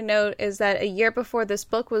interesting to note is that a year before this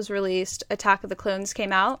book was released, Attack of the Clones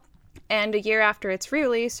came out. And a year after its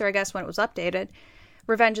re-release, or I guess when it was updated,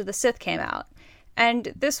 Revenge of the Sith came out.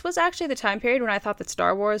 And this was actually the time period when I thought that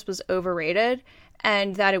Star Wars was overrated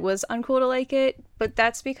and that it was uncool to like it. But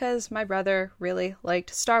that's because my brother really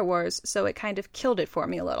liked Star Wars, so it kind of killed it for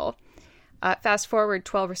me a little. Fast forward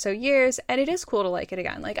 12 or so years, and it is cool to like it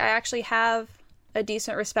again. Like, I actually have a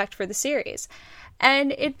decent respect for the series.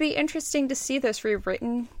 And it'd be interesting to see this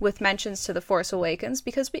rewritten with mentions to The Force Awakens,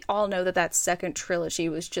 because we all know that that second trilogy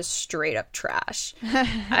was just straight up trash.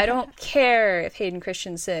 I don't care if Hayden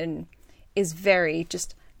Christensen is very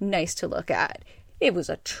just nice to look at. It was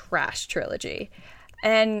a trash trilogy.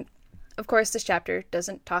 And of course, this chapter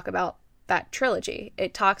doesn't talk about that trilogy.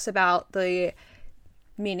 It talks about the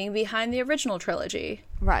meaning behind the original trilogy.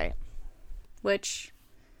 Right. Which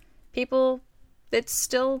it's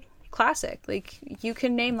still classic. Like, you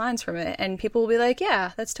can name lines from it and people will be like,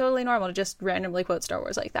 yeah, that's totally normal to just randomly quote Star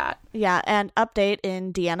Wars like that. Yeah, and update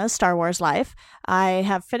in Deanna's Star Wars life. I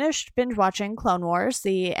have finished binge watching Clone Wars,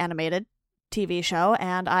 the animated TV show,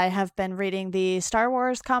 and I have been reading the Star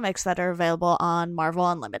Wars comics that are available on Marvel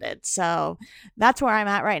Unlimited. So that's where I'm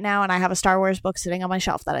at right now, and I have a Star Wars book sitting on my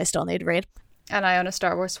shelf that I still need to read. And I own a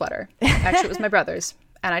Star Wars sweater. Actually, it was my brother's,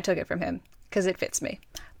 and I took it from him because it fits me.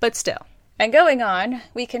 But still. And going on,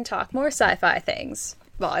 we can talk more sci-fi things.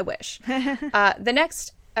 Well, I wish. The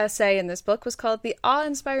next essay in this book was called The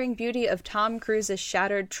Awe-Inspiring Beauty of Tom Cruise's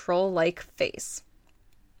Shattered Troll-like Face.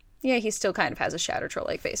 Yeah, he still kind of has a shattered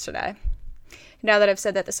troll-like face today. Now that I've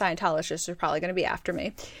said that, the Scientologists are probably going to be after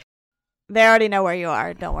me. They already know where you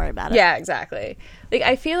are. Don't worry about it. Yeah, exactly. Like,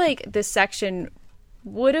 I feel like this section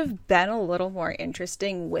would have been a little more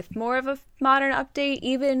interesting with more of a modern update,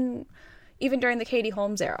 even during the Katie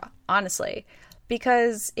Holmes era, honestly,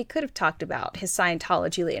 because it could have talked about his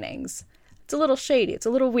Scientology leanings. It's a little shady. It's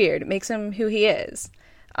a little weird. It makes him who he is.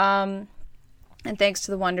 And thanks to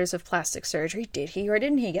the wonders of plastic surgery, did he or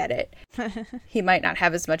didn't he get it? He might not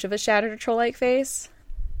have as much of a shattered troll-like face.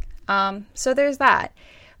 So there's that.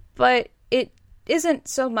 But it isn't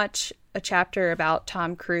so much a chapter about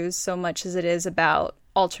Tom Cruise so much as it is about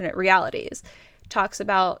alternate realities. It talks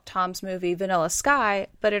about Tom's movie Vanilla Sky,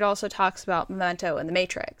 but it also talks about Memento and The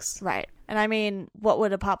Matrix. Right. And I mean, what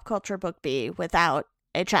would a pop culture book be without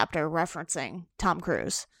a chapter referencing Tom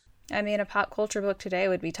Cruise? I mean, a pop culture book today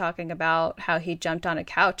would be talking about how he jumped on a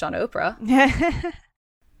couch on Oprah.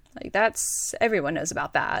 Like, everyone knows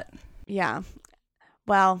about that. Yeah.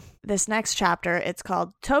 Well, this next chapter, it's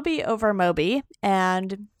called Toby Over Moby,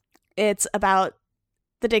 and it's about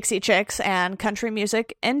the Dixie Chicks and country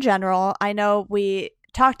music in general. I know we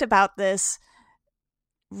talked about this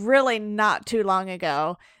really not too long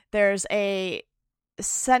ago. There's a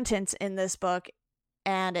sentence in this book,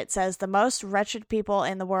 and it says, the most wretched people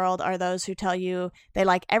in the world are those who tell you they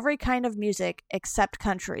like every kind of music except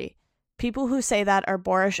country. People who say that are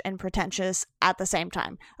boorish and pretentious at the same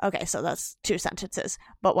time. Okay, so that's 2 sentences,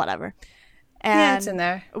 but whatever. And yeah, it's in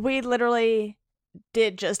there. We literally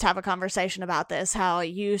did just have a conversation about this, how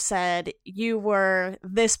you said you were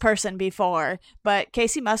this person before, but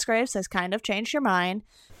Casey Musgraves has kind of changed your mind.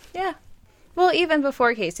 Yeah. Well, even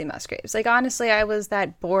before Casey Musgraves. Like, honestly, I was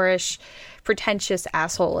that boorish, pretentious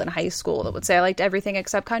asshole in high school that would say I liked everything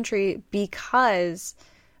except country because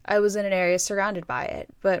I was in an area surrounded by it.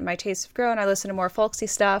 But my tastes have grown. I listen to more folksy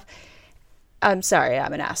stuff. I'm sorry,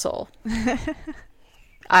 I'm an asshole.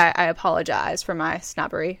 I apologize for my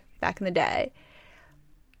snobbery back in the day.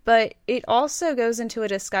 But it also goes into a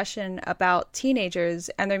discussion about teenagers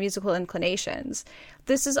and their musical inclinations.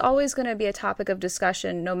 This is always going to be a topic of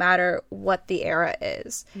discussion no matter what the era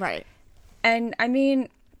is. Right. And I mean,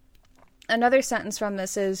 another sentence from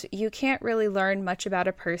this is, you can't really learn much about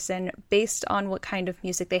a person based on what kind of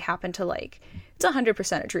music they happen to like. It's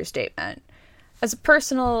 100% a true statement. As a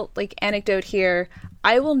personal, anecdote here,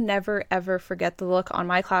 I will never, ever forget the look on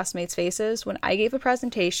my classmates' faces when I gave a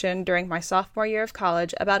presentation during my sophomore year of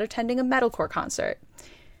college about attending a metalcore concert.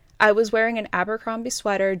 I was wearing an Abercrombie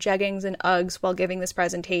sweater, jeggings, and Uggs while giving this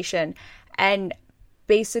presentation, and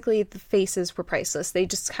basically the faces were priceless. They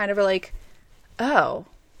just kind of were like, oh,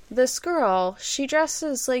 this girl, she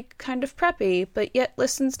dresses kind of preppy, but yet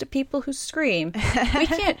listens to people who scream. We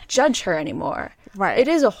can't judge her anymore. Right. It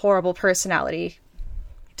is a horrible personality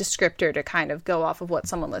descriptor to kind of go off of what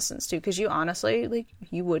someone listens to, because you honestly,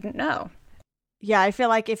 you wouldn't know. Yeah, I feel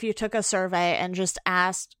like if you took a survey and just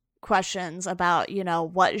asked questions about,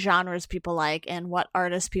 what genres people like and what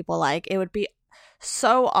artists people like, it would be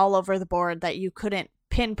so all over the board that you couldn't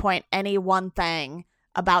pinpoint any one thing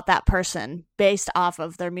about that person based off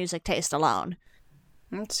of their music taste alone.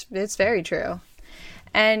 It's very true.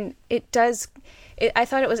 And I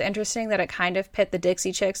thought it was interesting that it kind of pit the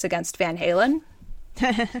Dixie Chicks against Van Halen.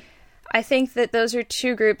 I think that those are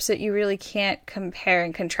two groups that you really can't compare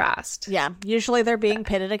and contrast. Yeah, usually they're being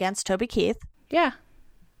pitted against Toby Keith. Yeah.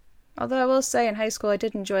 Although I will say in high school I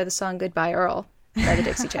did enjoy the song Goodbye Earl by the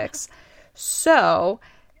Dixie Chicks. So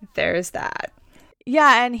there's that.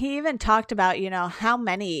 Yeah, and he even talked about, how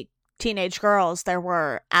many teenage girls there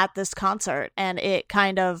were at this concert, and it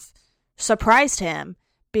kind of surprised him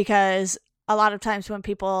because a lot of times when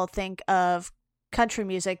people think of country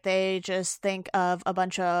music, they just think of a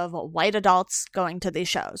bunch of white adults going to these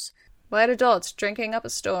shows. White adults drinking up a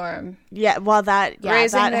storm. Yeah, well, that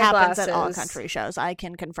happens glasses at all country shows. I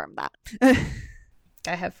can confirm that.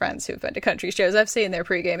 I have friends who've been to country shows. I've seen their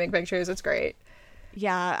pre-gaming pictures. It's great.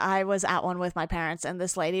 Yeah, I was at one with my parents, and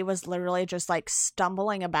this lady was literally just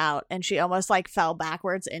stumbling about, and she almost fell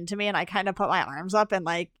backwards into me, and I kind of put my arms up, and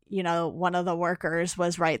one of the workers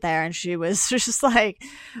was right there, and she was just like,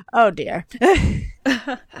 oh dear.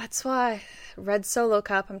 That's why Red Solo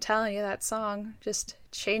Cup, I'm telling you, that song just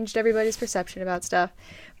changed everybody's perception about stuff.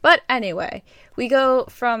 But anyway, we go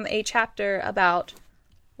from a chapter about,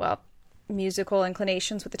 musical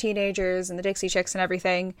inclinations with the teenagers and the Dixie Chicks and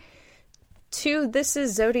everything, to this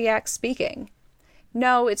is Zodiac speaking.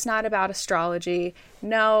 No, it's not about astrology.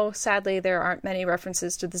 No, sadly, there aren't many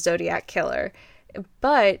references to the Zodiac Killer.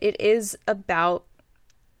 But it is about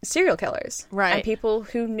serial killers. Right. And people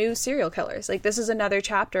who knew serial killers. This is another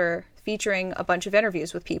chapter featuring a bunch of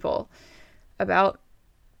interviews with people about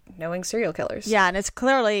knowing serial killers. Yeah, and it's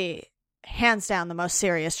clearly hands down the most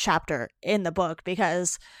serious chapter in the book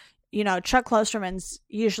because, Chuck Klosterman's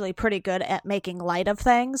usually pretty good at making light of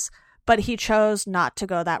things, but he chose not to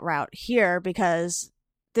go that route here because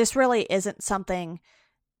this really isn't something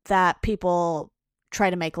that people try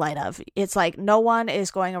to make light of. It's no one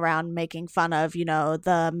is going around making fun of,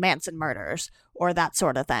 the Manson murders or that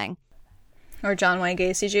sort of thing. Or John Wayne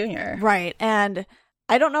Gacy Jr. Right. And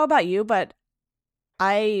I don't know about you, but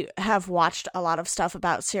I have watched a lot of stuff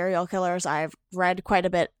about serial killers. I've read quite a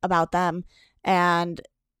bit about them. And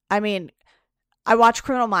I mean, I watch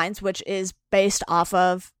Criminal Minds, which is based off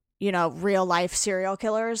of real life serial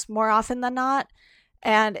killers more often than not.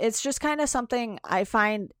 And it's just kind of something I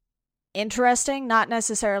find interesting, not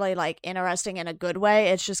necessarily interesting in a good way.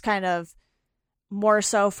 It's just kind of more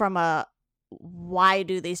so from a why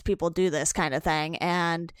do these people do this kind of thing.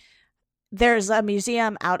 And there's a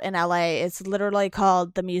museum out in LA. It's literally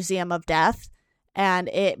called the Museum of Death. And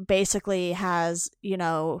it basically has,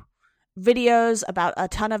 videos about a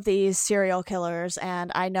ton of these serial killers.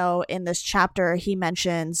 And I know in this chapter he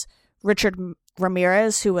mentions Richard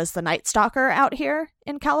Ramirez, who was the Night Stalker out here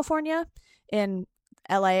in California, in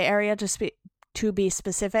LA area to be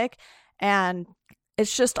specific. And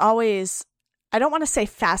it's just always, I don't want to say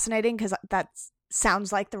fascinating because that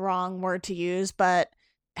sounds like the wrong word to use, but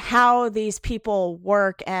how these people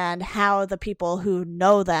work and how the people who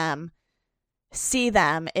know them see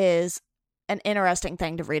them is an interesting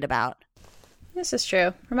thing to read about. This is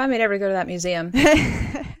true. Remind me to ever go to that museum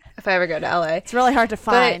if I ever go to LA. It's really hard to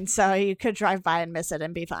find, so you could drive by and miss it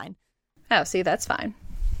and be fine. Oh, see, that's fine.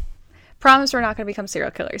 Promise we're not going to become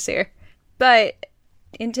serial killers here. But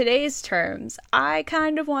in today's terms, I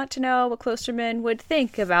kind of want to know what Klosterman would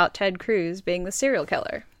think about Ted Cruz being the serial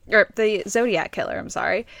killer. Or the Zodiac Killer, I'm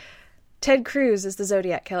sorry. Ted Cruz is the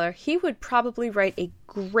Zodiac Killer. He would probably write a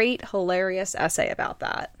great, hilarious essay about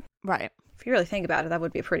that. Right. if you really think about it, that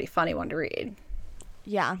would be a pretty funny one to read.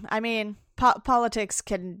 Yeah, I mean, politics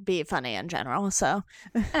can be funny in general, so.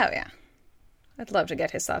 Oh, yeah. I'd love to get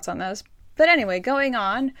his thoughts on those. But anyway, going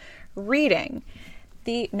on, reading.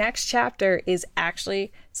 The next chapter is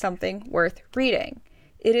actually something worth reading.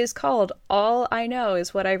 It is called All I Know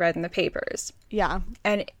Is What I Read in the Papers. Yeah.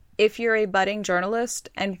 And if you're a budding journalist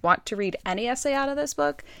and want to read any essay out of this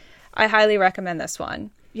book, I highly recommend this one.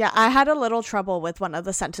 Yeah, I had a little trouble with one of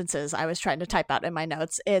the sentences I was trying to type out in my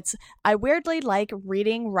notes. I weirdly like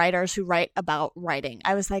reading writers who write about writing.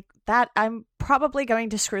 I was like, I'm probably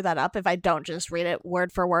going to screw that up if I don't just read it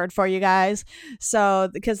word for word for you guys. So,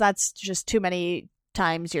 because that's just too many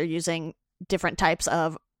times you're using different types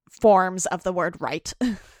of forms of the word write.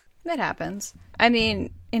 That happens. I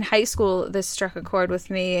mean, in high school, this struck a chord with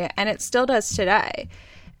me, and it still does today.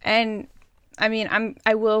 And I mean,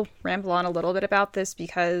 I will ramble on a little bit about this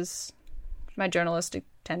because my journalistic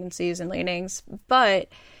tendencies and leanings, but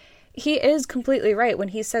he is completely right when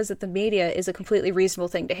he says that the media is a completely reasonable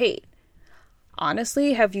thing to hate.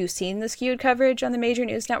 Honestly, have you seen the skewed coverage on the major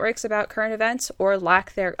news networks about current events or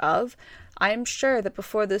lack thereof? I am sure that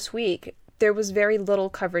before this week, there was very little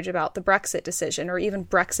coverage about the Brexit decision or even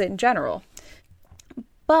Brexit in general.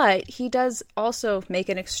 But he does also make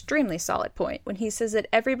an extremely solid point when he says that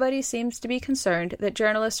everybody seems to be concerned that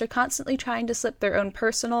journalists are constantly trying to slip their own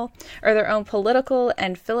personal or their own political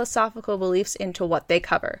and philosophical beliefs into what they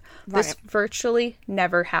cover. Right. This virtually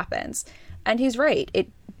never happens. And he's right. It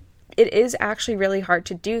is actually really hard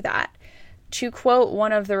to do that. To quote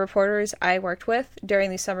one of the reporters I worked with during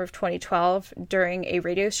the summer of 2012 during a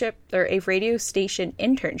radio station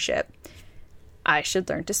internship, I should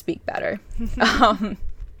learn to speak better.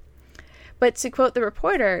 But to quote the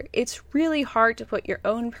reporter, it's really hard to put your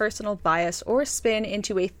own personal bias or spin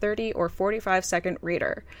into a 30 or 45-second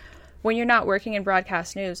reader. When you're not working in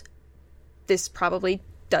broadcast news, this probably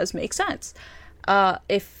does make sense.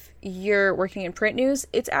 If you're working in print news,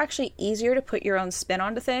 it's actually easier to put your own spin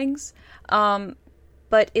onto things,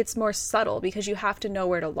 but it's more subtle because you have to know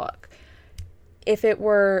where to look. If it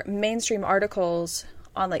were mainstream articles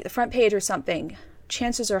on like the front page or something,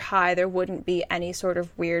 chances are high there wouldn't be any sort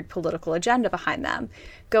of weird political agenda behind them.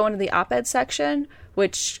 Go into the op-ed section,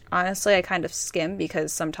 which honestly I kind of skim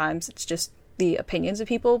because sometimes it's just the opinions of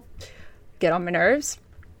people get on my nerves.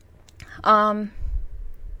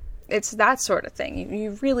 It's that sort of thing.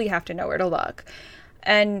 You really have to know where to look.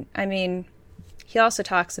 And I mean, he also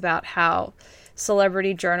talks about how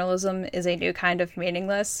celebrity journalism is a new kind of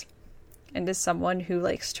meaningless. And as someone who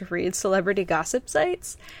likes to read celebrity gossip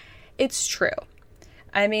sites, it's true.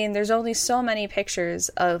 I mean, there's only so many pictures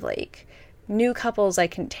of, like, new couples I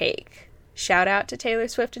can take. Shout out to Taylor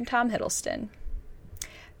Swift and Tom Hiddleston.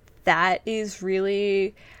 That is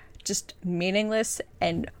really just meaningless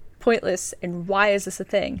and pointless, and why is this a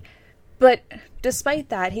thing? But despite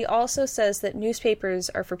that, he also says that newspapers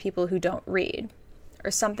are for people who don't read,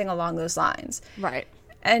 or something along those lines. Right.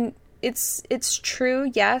 And it's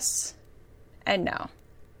true, yes, and no.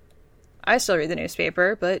 I still read the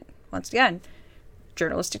newspaper, but once again,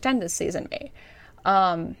 journalistic tendencies in me.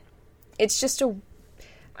 It's just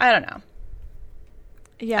I don't know.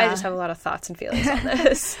 Yeah. I just have a lot of thoughts and feelings on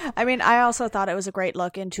this. I mean, I also thought it was a great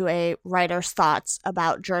look into a writer's thoughts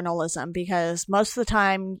about journalism because most of the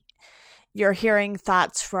time you're hearing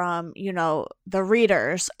thoughts from, the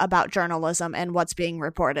readers about journalism and what's being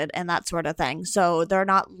reported and that sort of thing. So they're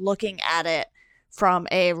not looking at it from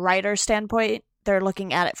a writer's standpoint. They're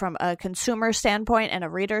looking at it from a consumer standpoint and a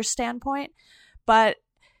reader's standpoint. But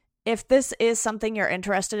if this is something you're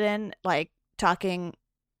interested in, like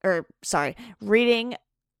reading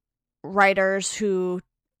writers who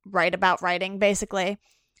write about writing, basically,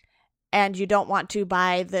 and you don't want to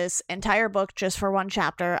buy this entire book just for one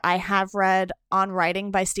chapter, I have read On Writing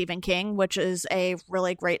by Stephen King, which is a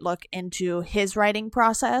really great look into his writing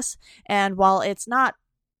process. And while it's not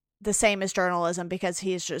the same as journalism because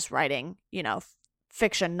he's just writing,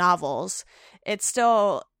 fiction novels, it's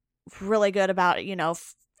still really good about,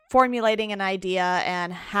 formulating an idea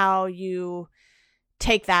and how you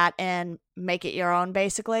take that and make it your own,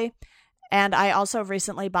 basically. And I also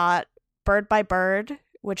recently bought Bird by Bird,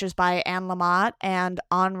 which is by Anne Lamott, and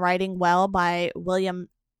On Writing Well by William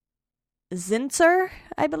Zinsser,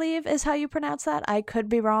 I believe is how you pronounce that. I could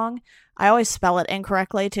be wrong. I always spell it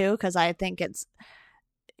incorrectly, too, because I think it's,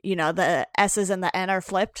 the S's and the N are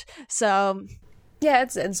flipped. So yeah,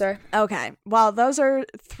 it's Zinsser. Okay. Well, those are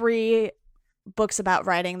 3 books about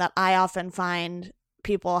writing that I often find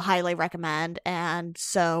people highly recommend, and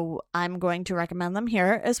so I'm going to recommend them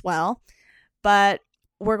here as well. But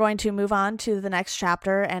we're going to move on to the next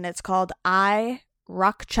chapter, and it's called I,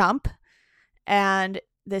 Rock Chump. And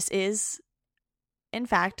this is, in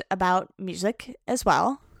fact, about music as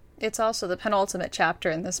well. It's also the penultimate chapter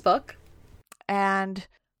in this book. And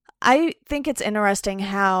I think it's interesting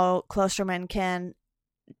how Klosterman can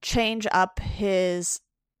change up his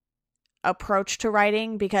approach to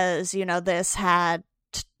writing, because, you know, this had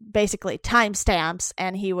basically timestamps,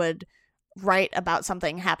 and he would write about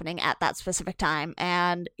something happening at that specific time,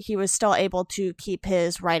 and he was still able to keep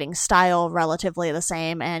his writing style relatively the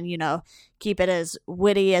same and, you know, keep it as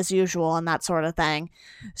witty as usual and that sort of thing.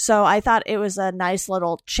 So I thought it was a nice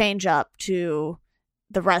little change up to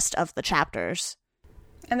the rest of the chapters.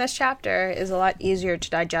 And this chapter is a lot easier to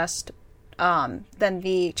digest than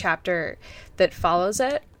the chapter that follows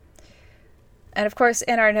it. And of course,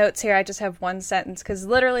 in our notes here, I just have one sentence, because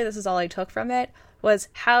literally this is all I took from it, was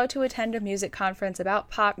how to attend a music conference about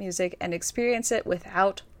pop music and experience it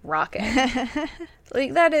without rocking.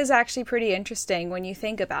 Like, that is actually pretty interesting when you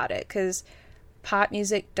think about it, because pop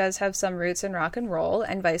music does have some roots in rock and roll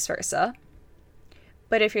and vice versa.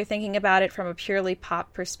 But if you're thinking about it from a purely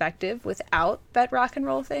pop perspective without that rock and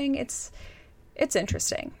roll thing, it's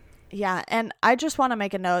interesting. Yeah, and I just want to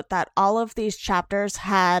make a note that all of these chapters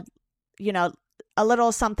had, you know, a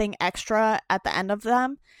little something extra at the end of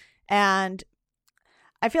them. And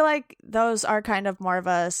I feel like those are kind of more of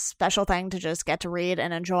a special thing to just get to read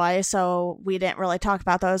and enjoy. So we didn't really talk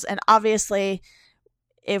about those. And obviously,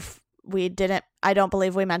 if we didn't, I don't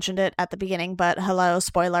believe we mentioned it at the beginning, but hello,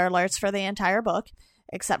 spoiler alerts for the entire book,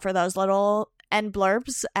 except for those little end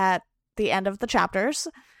blurbs at the end of the chapters.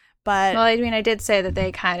 But well, I mean, I did say that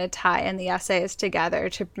they kind of tie in the essays together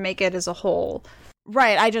to make it as a whole.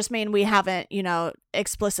 Right. I just mean we haven't, you know,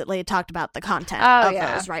 explicitly talked about the content of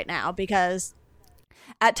those right now, because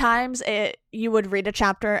at times you would read a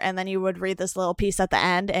chapter and then you would read this little piece at the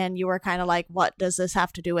end and you were kind of like, what does this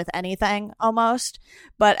have to do with anything, almost?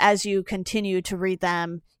 But as you continue to read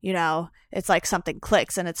them, you know, it's like something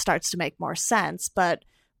clicks and it starts to make more sense. But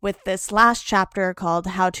with this last chapter called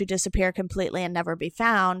How to Disappear Completely and Never Be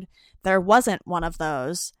Found, there wasn't one of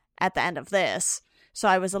those at the end of this. So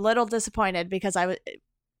I was a little disappointed, because I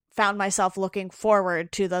found myself looking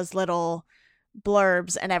forward to those little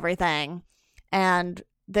blurbs and everything. And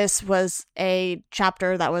this was a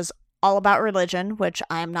chapter that was all about religion, which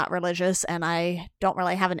I am not religious and I don't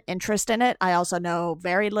really have an interest in it. I also know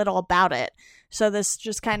very little about it. So this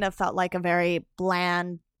just kind of felt like a very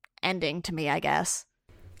bland ending to me, I guess.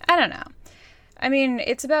 I don't know. I mean,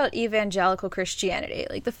 it's about evangelical Christianity,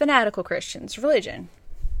 like the fanatical Christians, religion.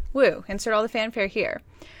 Woo, insert all the fanfare here.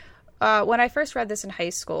 When I first read this in high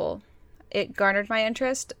school, it garnered my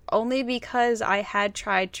interest only because I had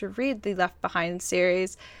tried to read the Left Behind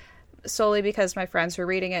series, solely because my friends were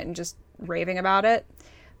reading it and just raving about it.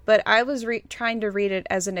 But I was trying to read it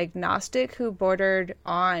as an agnostic who bordered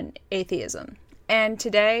on atheism. And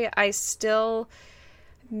today I still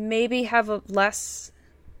maybe have a less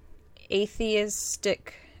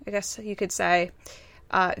atheistic, I guess you could say,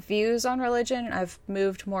 views on religion. I've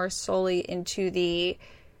moved more solely into the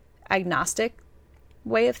agnostic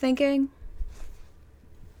way of thinking.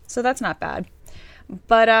 So that's not bad.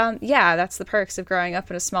 But yeah, that's the perks of growing up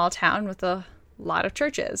in a small town with a lot of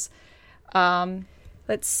churches.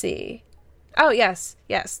 Let's see. Oh, yes.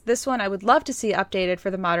 This one I would love to see updated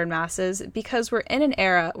for the modern masses, because we're in an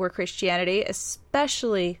era where Christianity,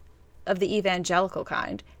 especially of the evangelical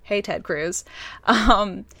kind, hey, Ted Cruz,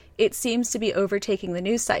 it seems to be overtaking the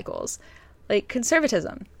news cycles. Like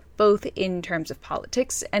conservatism, both in terms of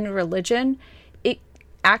politics and religion, it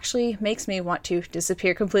actually makes me want to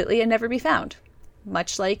disappear completely and never be found.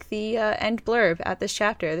 Much like the end blurb at this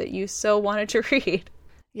chapter that you so wanted to read.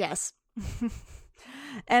 Yes.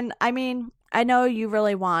 And I mean, I know you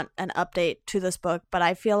really want an update to this book, but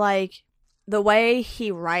I feel like the way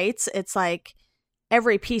he writes, it's like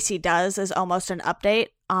every piece he does is almost an update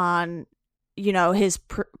on, you know, his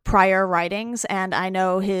prior writings. And I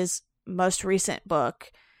know his most recent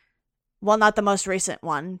book, well, not the most recent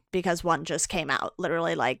one, because one just came out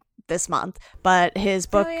literally like this month, but his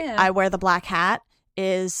book, I Wear the Black Hat,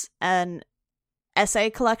 is an essay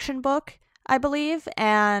collection book, I believe.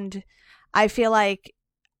 And I feel like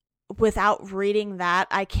without reading that,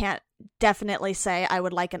 I can't definitely say I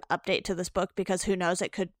would like an update to this book, because who knows,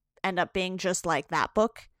 it could end up being just like that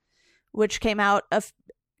book, which came out a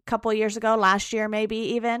couple years ago, last year maybe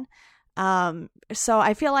even. So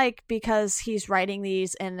I feel like because he's writing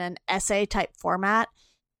these in an essay type format,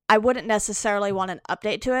 I wouldn't necessarily want an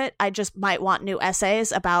update to it. I just might want new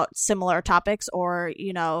essays about similar topics, or,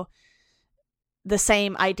 you know, the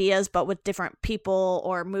same ideas but with different people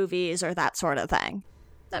or movies or that sort of thing.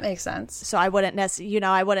 That makes sense. So I wouldn't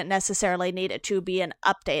necessarily need it to be an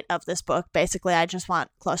update of this book. Basically, I just want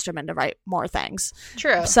Klosterman to write more things.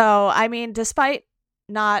 True. So, I mean, despite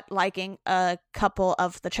not liking a couple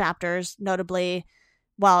of the chapters, notably,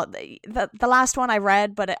 well, the last one I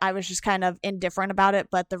read, but I was just kind of indifferent about it.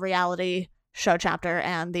 But the reality show chapter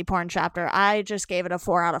and the porn chapter, I just gave it a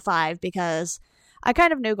 4 out of 5 because I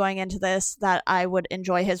kind of knew going into this that I would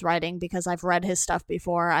enjoy his writing because I've read his stuff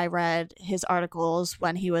before. I read his articles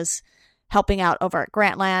when he was helping out over at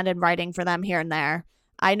Grantland and writing for them here and there.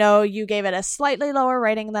 I know you gave it a slightly lower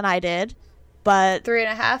rating than I did, but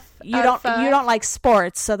 3.5. You don't like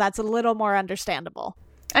sports, so that's a little more understandable.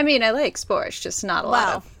 I mean, I like sports, just not a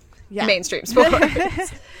lot of mainstream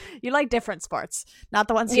sports. You like different sports, not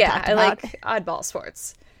the ones you talked about. Yeah, I like oddball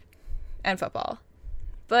sports and football.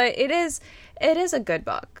 But it is a good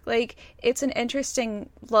book. Like, it's an interesting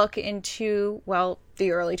look into, well,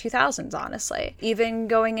 the early 2000s, honestly. Even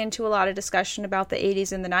going into a lot of discussion about the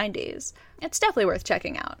 80s and the 90s. It's definitely worth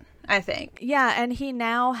checking out, I think. Yeah, and he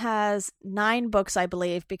now has 9 books, I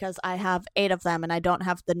believe, because I have 8 of them and I don't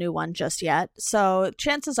have the new one just yet. So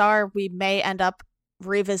chances are we may end up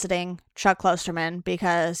revisiting Chuck Klosterman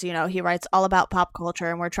because, you know, he writes all about pop culture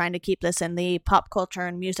and we're trying to keep this in the pop culture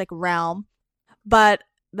and music realm. But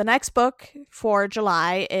the next book for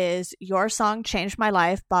July is Your Song Changed My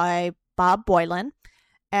Life by Bob Boilen.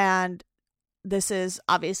 And this is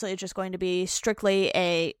obviously just going to be strictly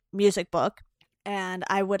a music book. And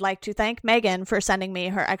I would like to thank Megan for sending me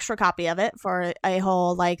her extra copy of it for a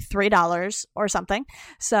whole like $3 or something.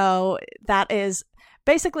 So that is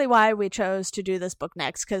basically why we chose to do this book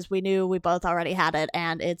next, because we knew we both already had it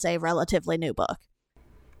and it's a relatively new book.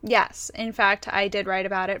 Yes. In fact, I did write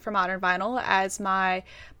about it for Modern Vinyl as my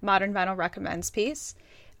Modern Vinyl Recommends piece.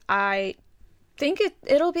 I think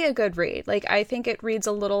it'll be a good read. Like, I think it reads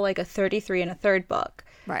a little like a 33 and a third book.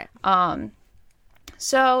 Right.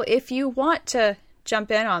 So if you want to jump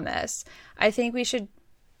in on this, I think we should,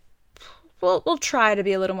 we'll try to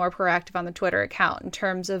be a little more proactive on the Twitter account in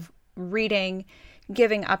terms of reading,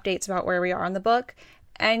 giving updates about where we are on the book.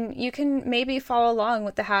 And you can maybe follow along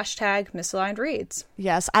with the hashtag Misaligned Reads.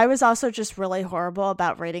 Yes, I was also just really horrible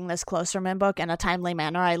about reading this Klosterman book in a timely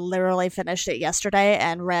manner. I literally finished it yesterday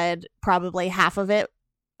and read probably half of it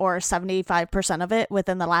or 75% of it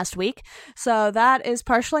within the last week. So that is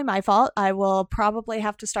partially my fault. I will probably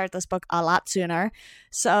have to start this book a lot sooner.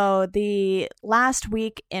 So the last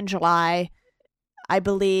week in July, I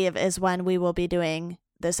believe, is when we will be doing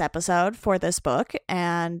this episode for this book.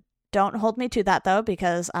 And don't hold me to that, though,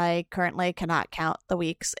 because I currently cannot count the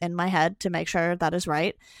weeks in my head to make sure that is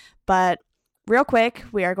right. But real quick,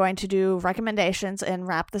 we are going to do recommendations and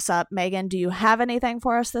wrap this up. Megan, do you have anything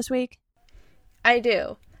for us this week? I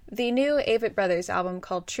do. The new Avett Brothers album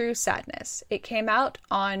called True Sadness. It came out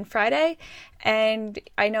on Friday, and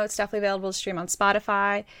I know it's definitely available to stream on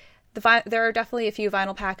Spotify. There are definitely a few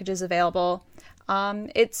vinyl packages available.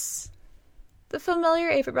 It's the familiar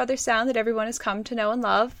Avett Brothers sound that everyone has come to know and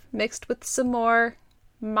love, mixed with some more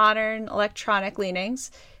modern electronic leanings.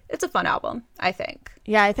 It's a fun album, I think.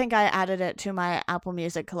 Yeah, I think I added it to my Apple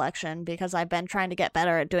Music collection because I've been trying to get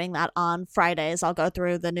better at doing that on Fridays. I'll go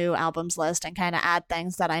through the new albums list and kind of add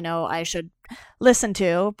things that I know I should listen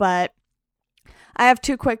to. But I have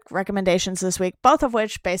 2 quick recommendations this week, both of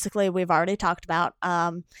which basically we've already talked about.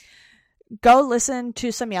 Go listen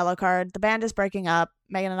to some Yellowcard. The band is breaking up.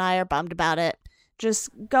 Megan and I are bummed about it. Just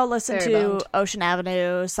go listen to Ocean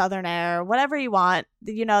Avenue, Southern Air, whatever you want.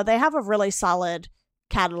 You know, they have a really solid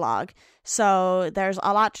catalog. So there's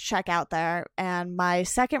a lot to check out there. And my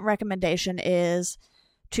second recommendation is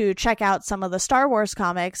to check out some of the Star Wars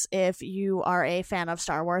comics if you are a fan of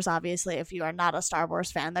Star Wars. Obviously, if you are not a Star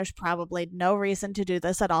Wars fan, there's probably no reason to do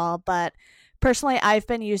this at all. But personally, I've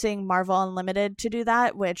been using Marvel Unlimited to do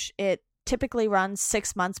that, which it typically runs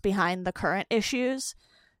 6 months behind the current issues.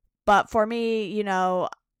 But for me, you know,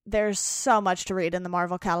 there's so much to read in the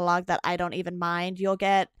Marvel catalog that I don't even mind. You'll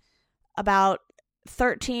get about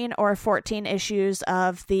 13 or 14 issues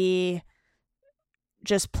of the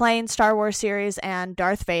just plain Star Wars series and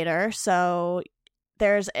Darth Vader. So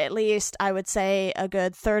there's at least, I would say, a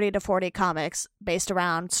good 30 to 40 comics based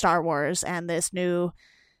around Star Wars and this new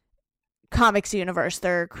comics universe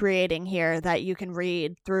they're creating here that you can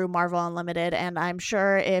read through Marvel Unlimited. And I'm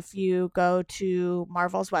sure if you go to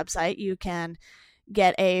Marvel's website, you can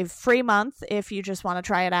get a free month if you just want to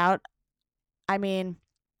try it out. I mean,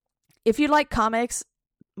 if you like comics,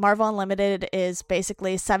 Marvel Unlimited is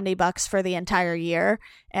basically $70 for the entire year.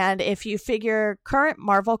 And if you figure current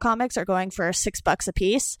Marvel comics are going for $6 a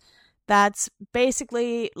piece, that's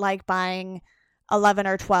basically like buying 11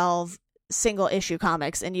 or 12 single issue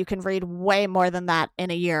comics, and you can read way more than that in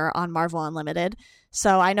a year on Marvel Unlimited.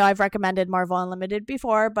 So I know I've recommended Marvel Unlimited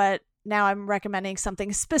before, but now I'm recommending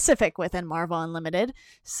something specific within Marvel Unlimited.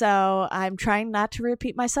 So I'm trying not to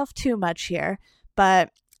repeat myself too much here. But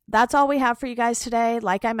that's all we have for you guys today.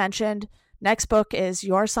 Like I mentioned, next book is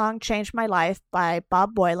Your Song Changed My Life by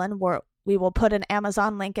Bob Boylan. We will put an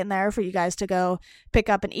Amazon link in there for you guys to go pick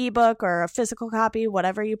up an ebook or a physical copy,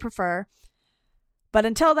 whatever you prefer. But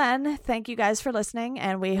until then, thank you guys for listening,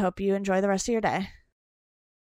 and we hope you enjoy the rest of your day.